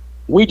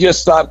 We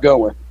just stopped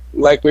going.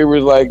 Like, we were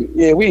like,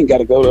 yeah, we ain't got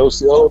to go to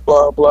Osceola,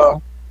 blah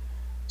blah.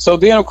 So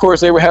then, of course,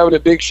 they were having a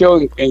big show,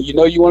 and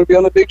you want to be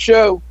on the big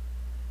show.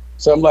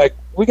 So I'm like,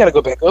 we got to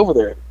go back over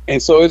there.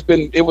 And so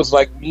it was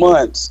like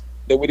months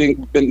that we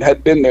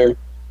had been there,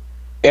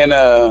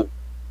 and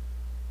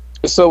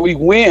so we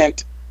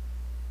went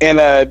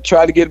and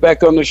tried to get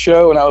back on the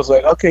show, and I was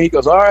like, okay. He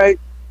goes, all right,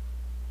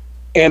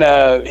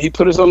 and he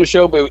put us on the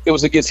show, but it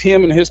was against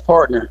him and his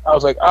partner. I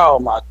was like, oh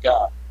my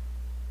god,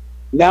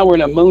 now we're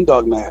in a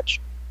Moondog match.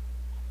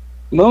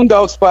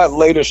 Moondog Spot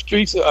laid a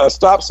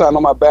stop sign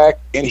on my back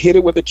and hit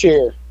it with a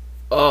chair.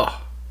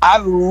 Oh, I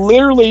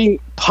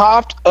literally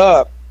popped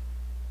up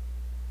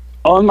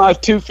on my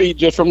 2 feet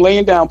just from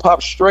laying down,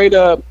 popped straight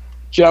up,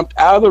 jumped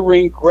out of the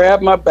ring,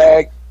 grabbed my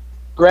bag,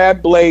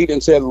 grabbed Blade,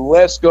 and said,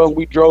 let's go. And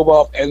we drove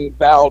off and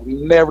vowed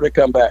never to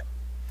come back.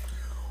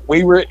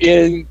 We were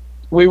in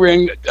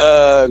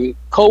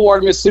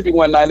Coldwater, Mississippi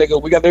one night. They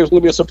go, there's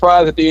going to be a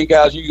surprise at the end,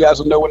 guys. You guys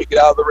will know when to get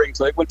out of the ring.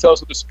 So they wouldn't tell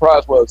us what the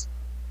surprise was.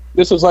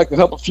 This was like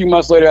a few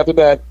months later after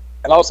that.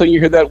 And all of a sudden you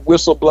hear that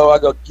whistle blow. I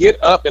go,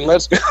 get up and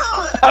let's go.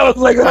 I was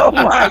like, oh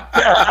my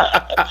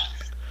God.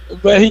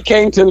 But he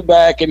came to the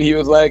back and he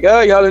was like, oh,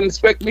 y'all didn't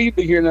expect me to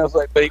be here. And I was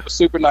like, but he was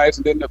super nice.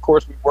 And then, of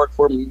course, we worked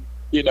for him,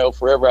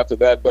 forever after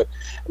that. But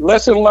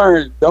lesson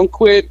learned, don't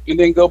quit and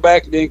then go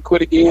back and then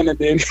quit again and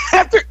then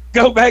have to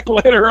go back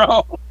later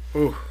on.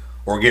 Ooh.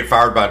 Or get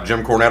fired by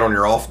Jim Cornette on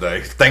your off day.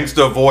 Things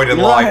to avoid in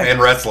life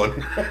and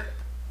wrestling.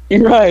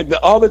 You're right.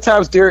 All the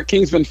times Derrick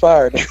King's been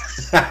fired.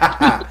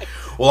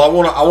 Well,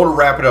 I want to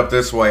wrap it up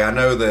this way. I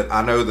know that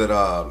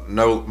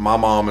my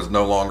mom is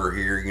no longer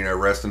here.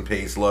 Rest in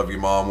peace. Love you,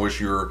 Mom.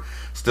 Wish you were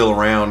still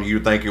around.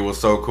 You'd think it was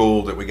so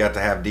cool that we got to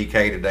have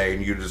DK today,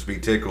 and you'd just be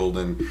tickled.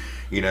 And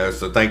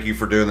so thank you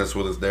for doing this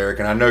with us, Derrick.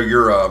 And I know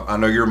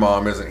your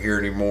mom isn't here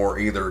anymore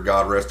either.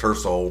 God rest her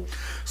soul.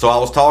 So I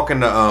was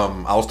talking to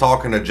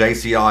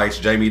JC Ice,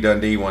 Jamie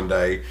Dundee, one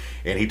day,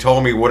 and he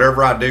told me,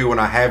 whatever I do when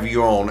I have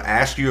you on,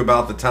 ask you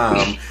about the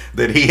time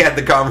that he had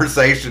the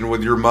conversation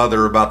with your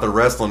mother about the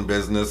wrestling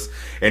business.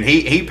 And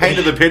he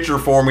painted the picture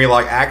for me,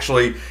 like,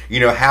 actually,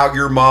 how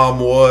your mom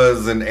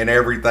was and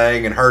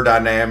everything, and her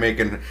dynamic,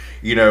 and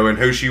and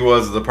who she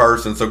was as a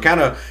person. So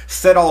kind of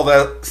set all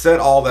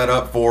that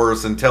up for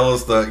us and tell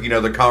us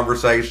the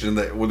conversation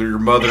that with your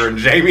mother and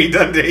Jamie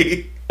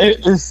Dundee.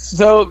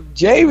 So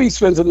Jamie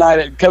spends the night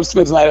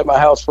at my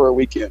house for a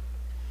weekend,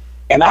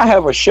 and I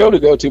have a show to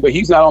go to, but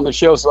he's not on the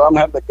show, so I'm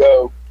having to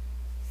go.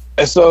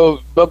 And so,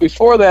 but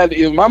before that,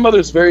 my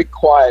mother's very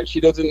quiet. She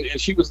was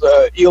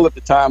ill at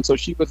the time, so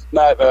she was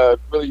not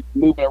really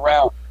moving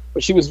around.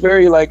 But she was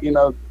very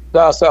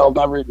docile,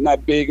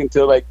 not big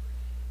until like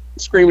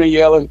screaming and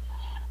yelling.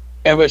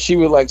 But she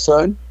was like,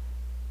 son,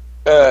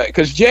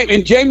 because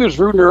Jamie was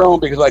rooting her on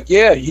because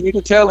yeah, you need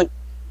to tell him.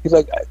 He's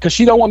like, because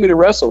she don't want me to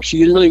wrestle. She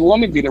didn't really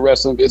want me to be in the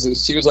wrestling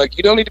business. She was like,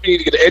 you need to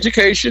get an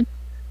education.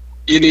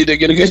 You need to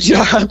get a good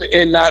job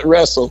and not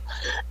wrestle.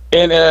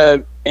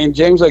 And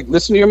James like,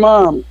 listen to your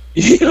mom.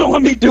 You don't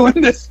want me doing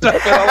this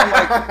stuff. And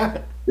I'm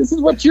like, this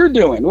is what you're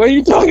doing. What are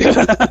you talking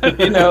about?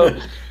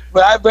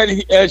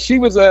 But she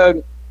was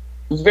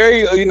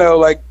very,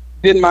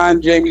 didn't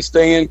mind Jamie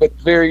staying, but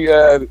very,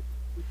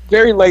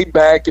 very laid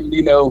back and,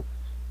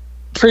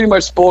 pretty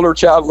much spoiled her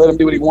child, let him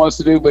do what he wants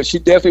to do. But she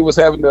definitely was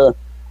having to,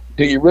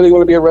 do you really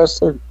want to be a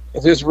wrestler?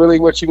 is this really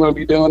what you want to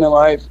be doing in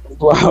life?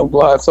 Blah,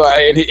 blah. So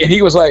and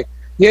he was like,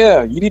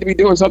 yeah, you need to be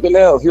doing something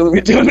else. You want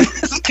to be doing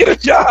this, get a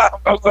job.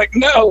 I was like,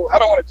 no, I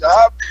don't want a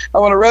job. I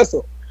want to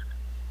wrestle.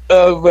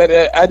 But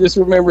I just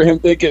remember him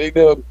thinking,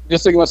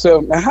 just thinking to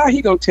myself, now how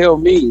he going to tell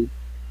me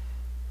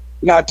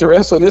not to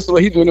wrestle? This is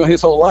what he's been doing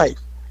his whole life.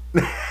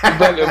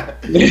 But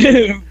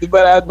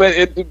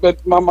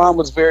my mom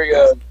was very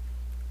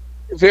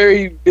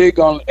big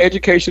on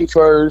education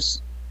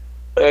first.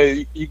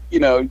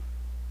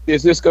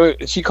 Is this going?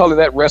 She called it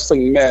that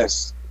wrestling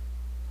mess.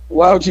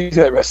 Why would you use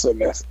that wrestling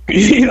mess?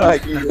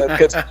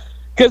 Because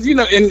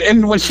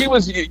and when she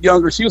was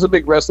younger, she was a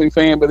big wrestling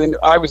fan. But then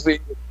obviously,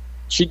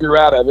 she grew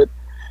out of it.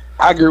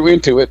 I grew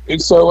into it,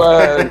 and so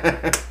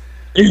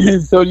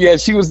so yeah,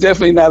 she was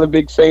definitely not a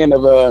big fan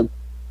of.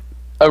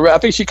 I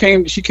think she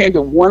came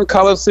to one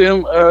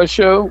Coliseum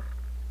show,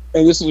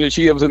 and this is when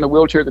she was in the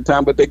wheelchair at the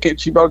time. But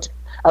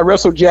I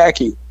wrestled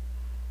Jackie,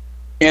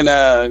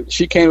 and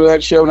she came to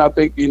that show, and I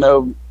think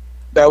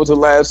that was the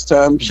last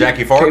time she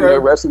Jackie Fargo? came to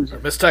wrestling.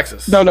 Miss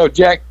Texas. No,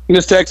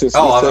 Miss Texas.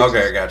 Oh, Miss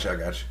okay, Texas. I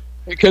got you.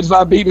 Because if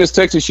I beat Miss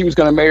Texas, she was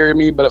going to marry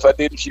me. But if I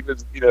didn't, she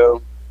was,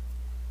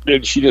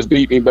 she just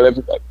beat me. But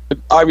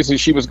obviously,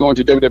 she was going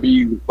to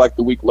WWE like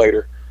the week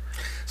later.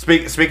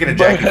 Speaking of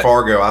Jackie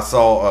Fargo, I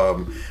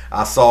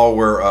saw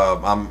where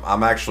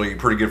I'm actually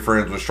pretty good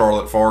friends with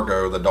Charlotte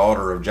Fargo, the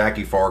daughter of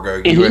Jackie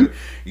Fargo. Mm-hmm.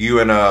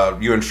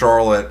 You and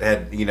Charlotte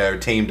had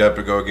teamed up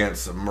to go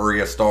against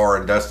Maria Starr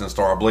and Dustin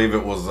Starr. I believe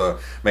it was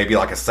maybe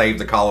like a Save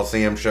the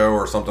Coliseum show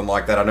or something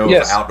like that. I know it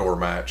was an outdoor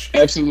match.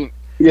 Absolutely,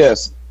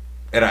 yes.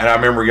 And I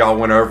remember y'all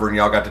went over and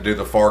y'all got to do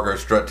the Fargo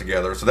strut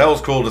together. So that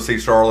was cool to see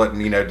Charlotte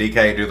and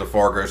DK do the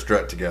Fargo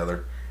strut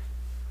together.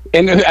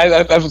 And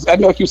I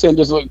know if you're saying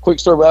just a quick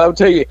story, but I'll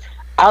tell you,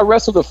 I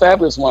wrestled the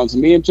Fabulous Ones.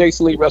 Me and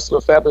Jason Lee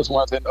wrestled the Fabulous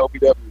Ones in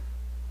OVW,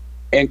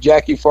 and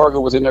Jackie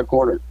Fargo was in their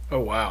corner. Oh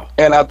wow!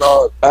 And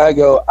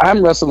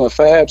I'm wrestling the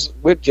Fabs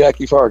with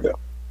Jackie Fargo,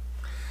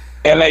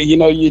 and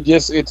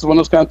it's one of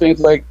those kind of things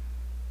like,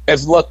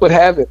 as luck would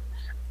have it,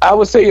 I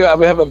would say I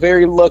would have a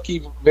very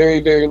lucky,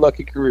 very very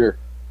lucky career.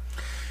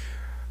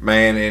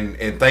 Man,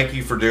 and thank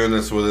you for doing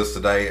this with us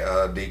today,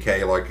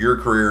 DK. Like, your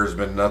career has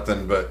been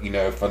nothing but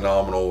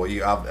phenomenal.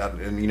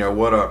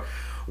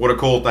 What a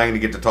cool thing to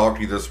get to talk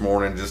to you this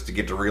morning, just to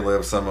get to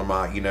relive some of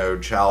my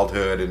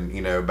childhood and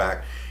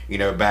back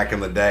in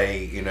the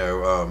day.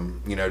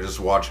 Just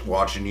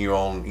watching you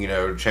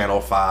on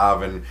Channel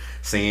 5 and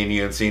seeing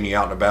you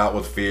out and about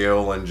with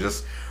Phil, and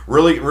just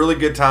really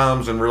good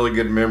times and really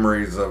good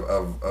memories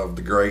of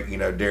the great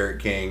Derrick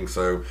King.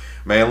 So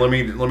man, let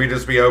me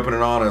just be open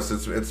and honest.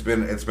 It's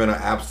been an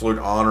absolute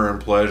honor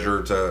and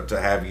pleasure to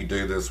have you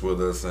do this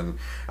with us, and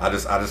I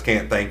just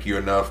can't thank you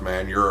enough,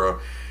 man.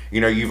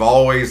 You've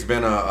always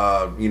been a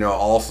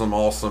awesome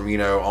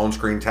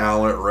on-screen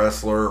talent,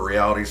 wrestler,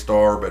 reality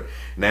star, but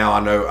now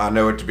I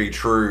know it to be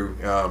true.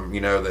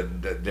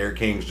 That Derrick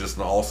King's just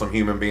an awesome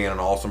human being, an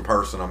awesome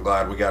person. I'm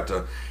glad we got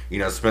to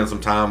spend some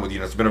time with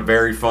you. It's been a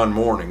very fun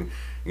morning.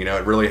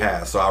 It really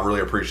has. So I really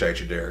appreciate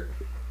you, Derrick.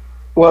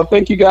 Well,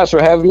 thank you guys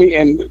for having me.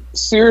 And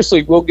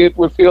seriously, we'll get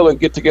with Phil and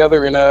get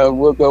together, and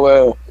we'll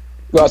go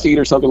out to eat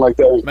or something like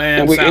that.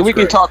 Man, and we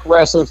can talk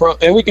wrestling a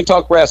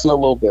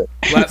little bit.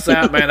 Man,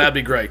 that'd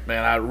be great,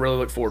 man. I really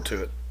look forward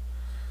to it.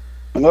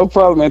 No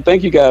problem, man.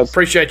 Thank you guys.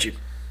 Appreciate you.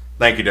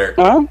 Thank you, Derrick.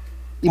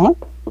 Uh-huh.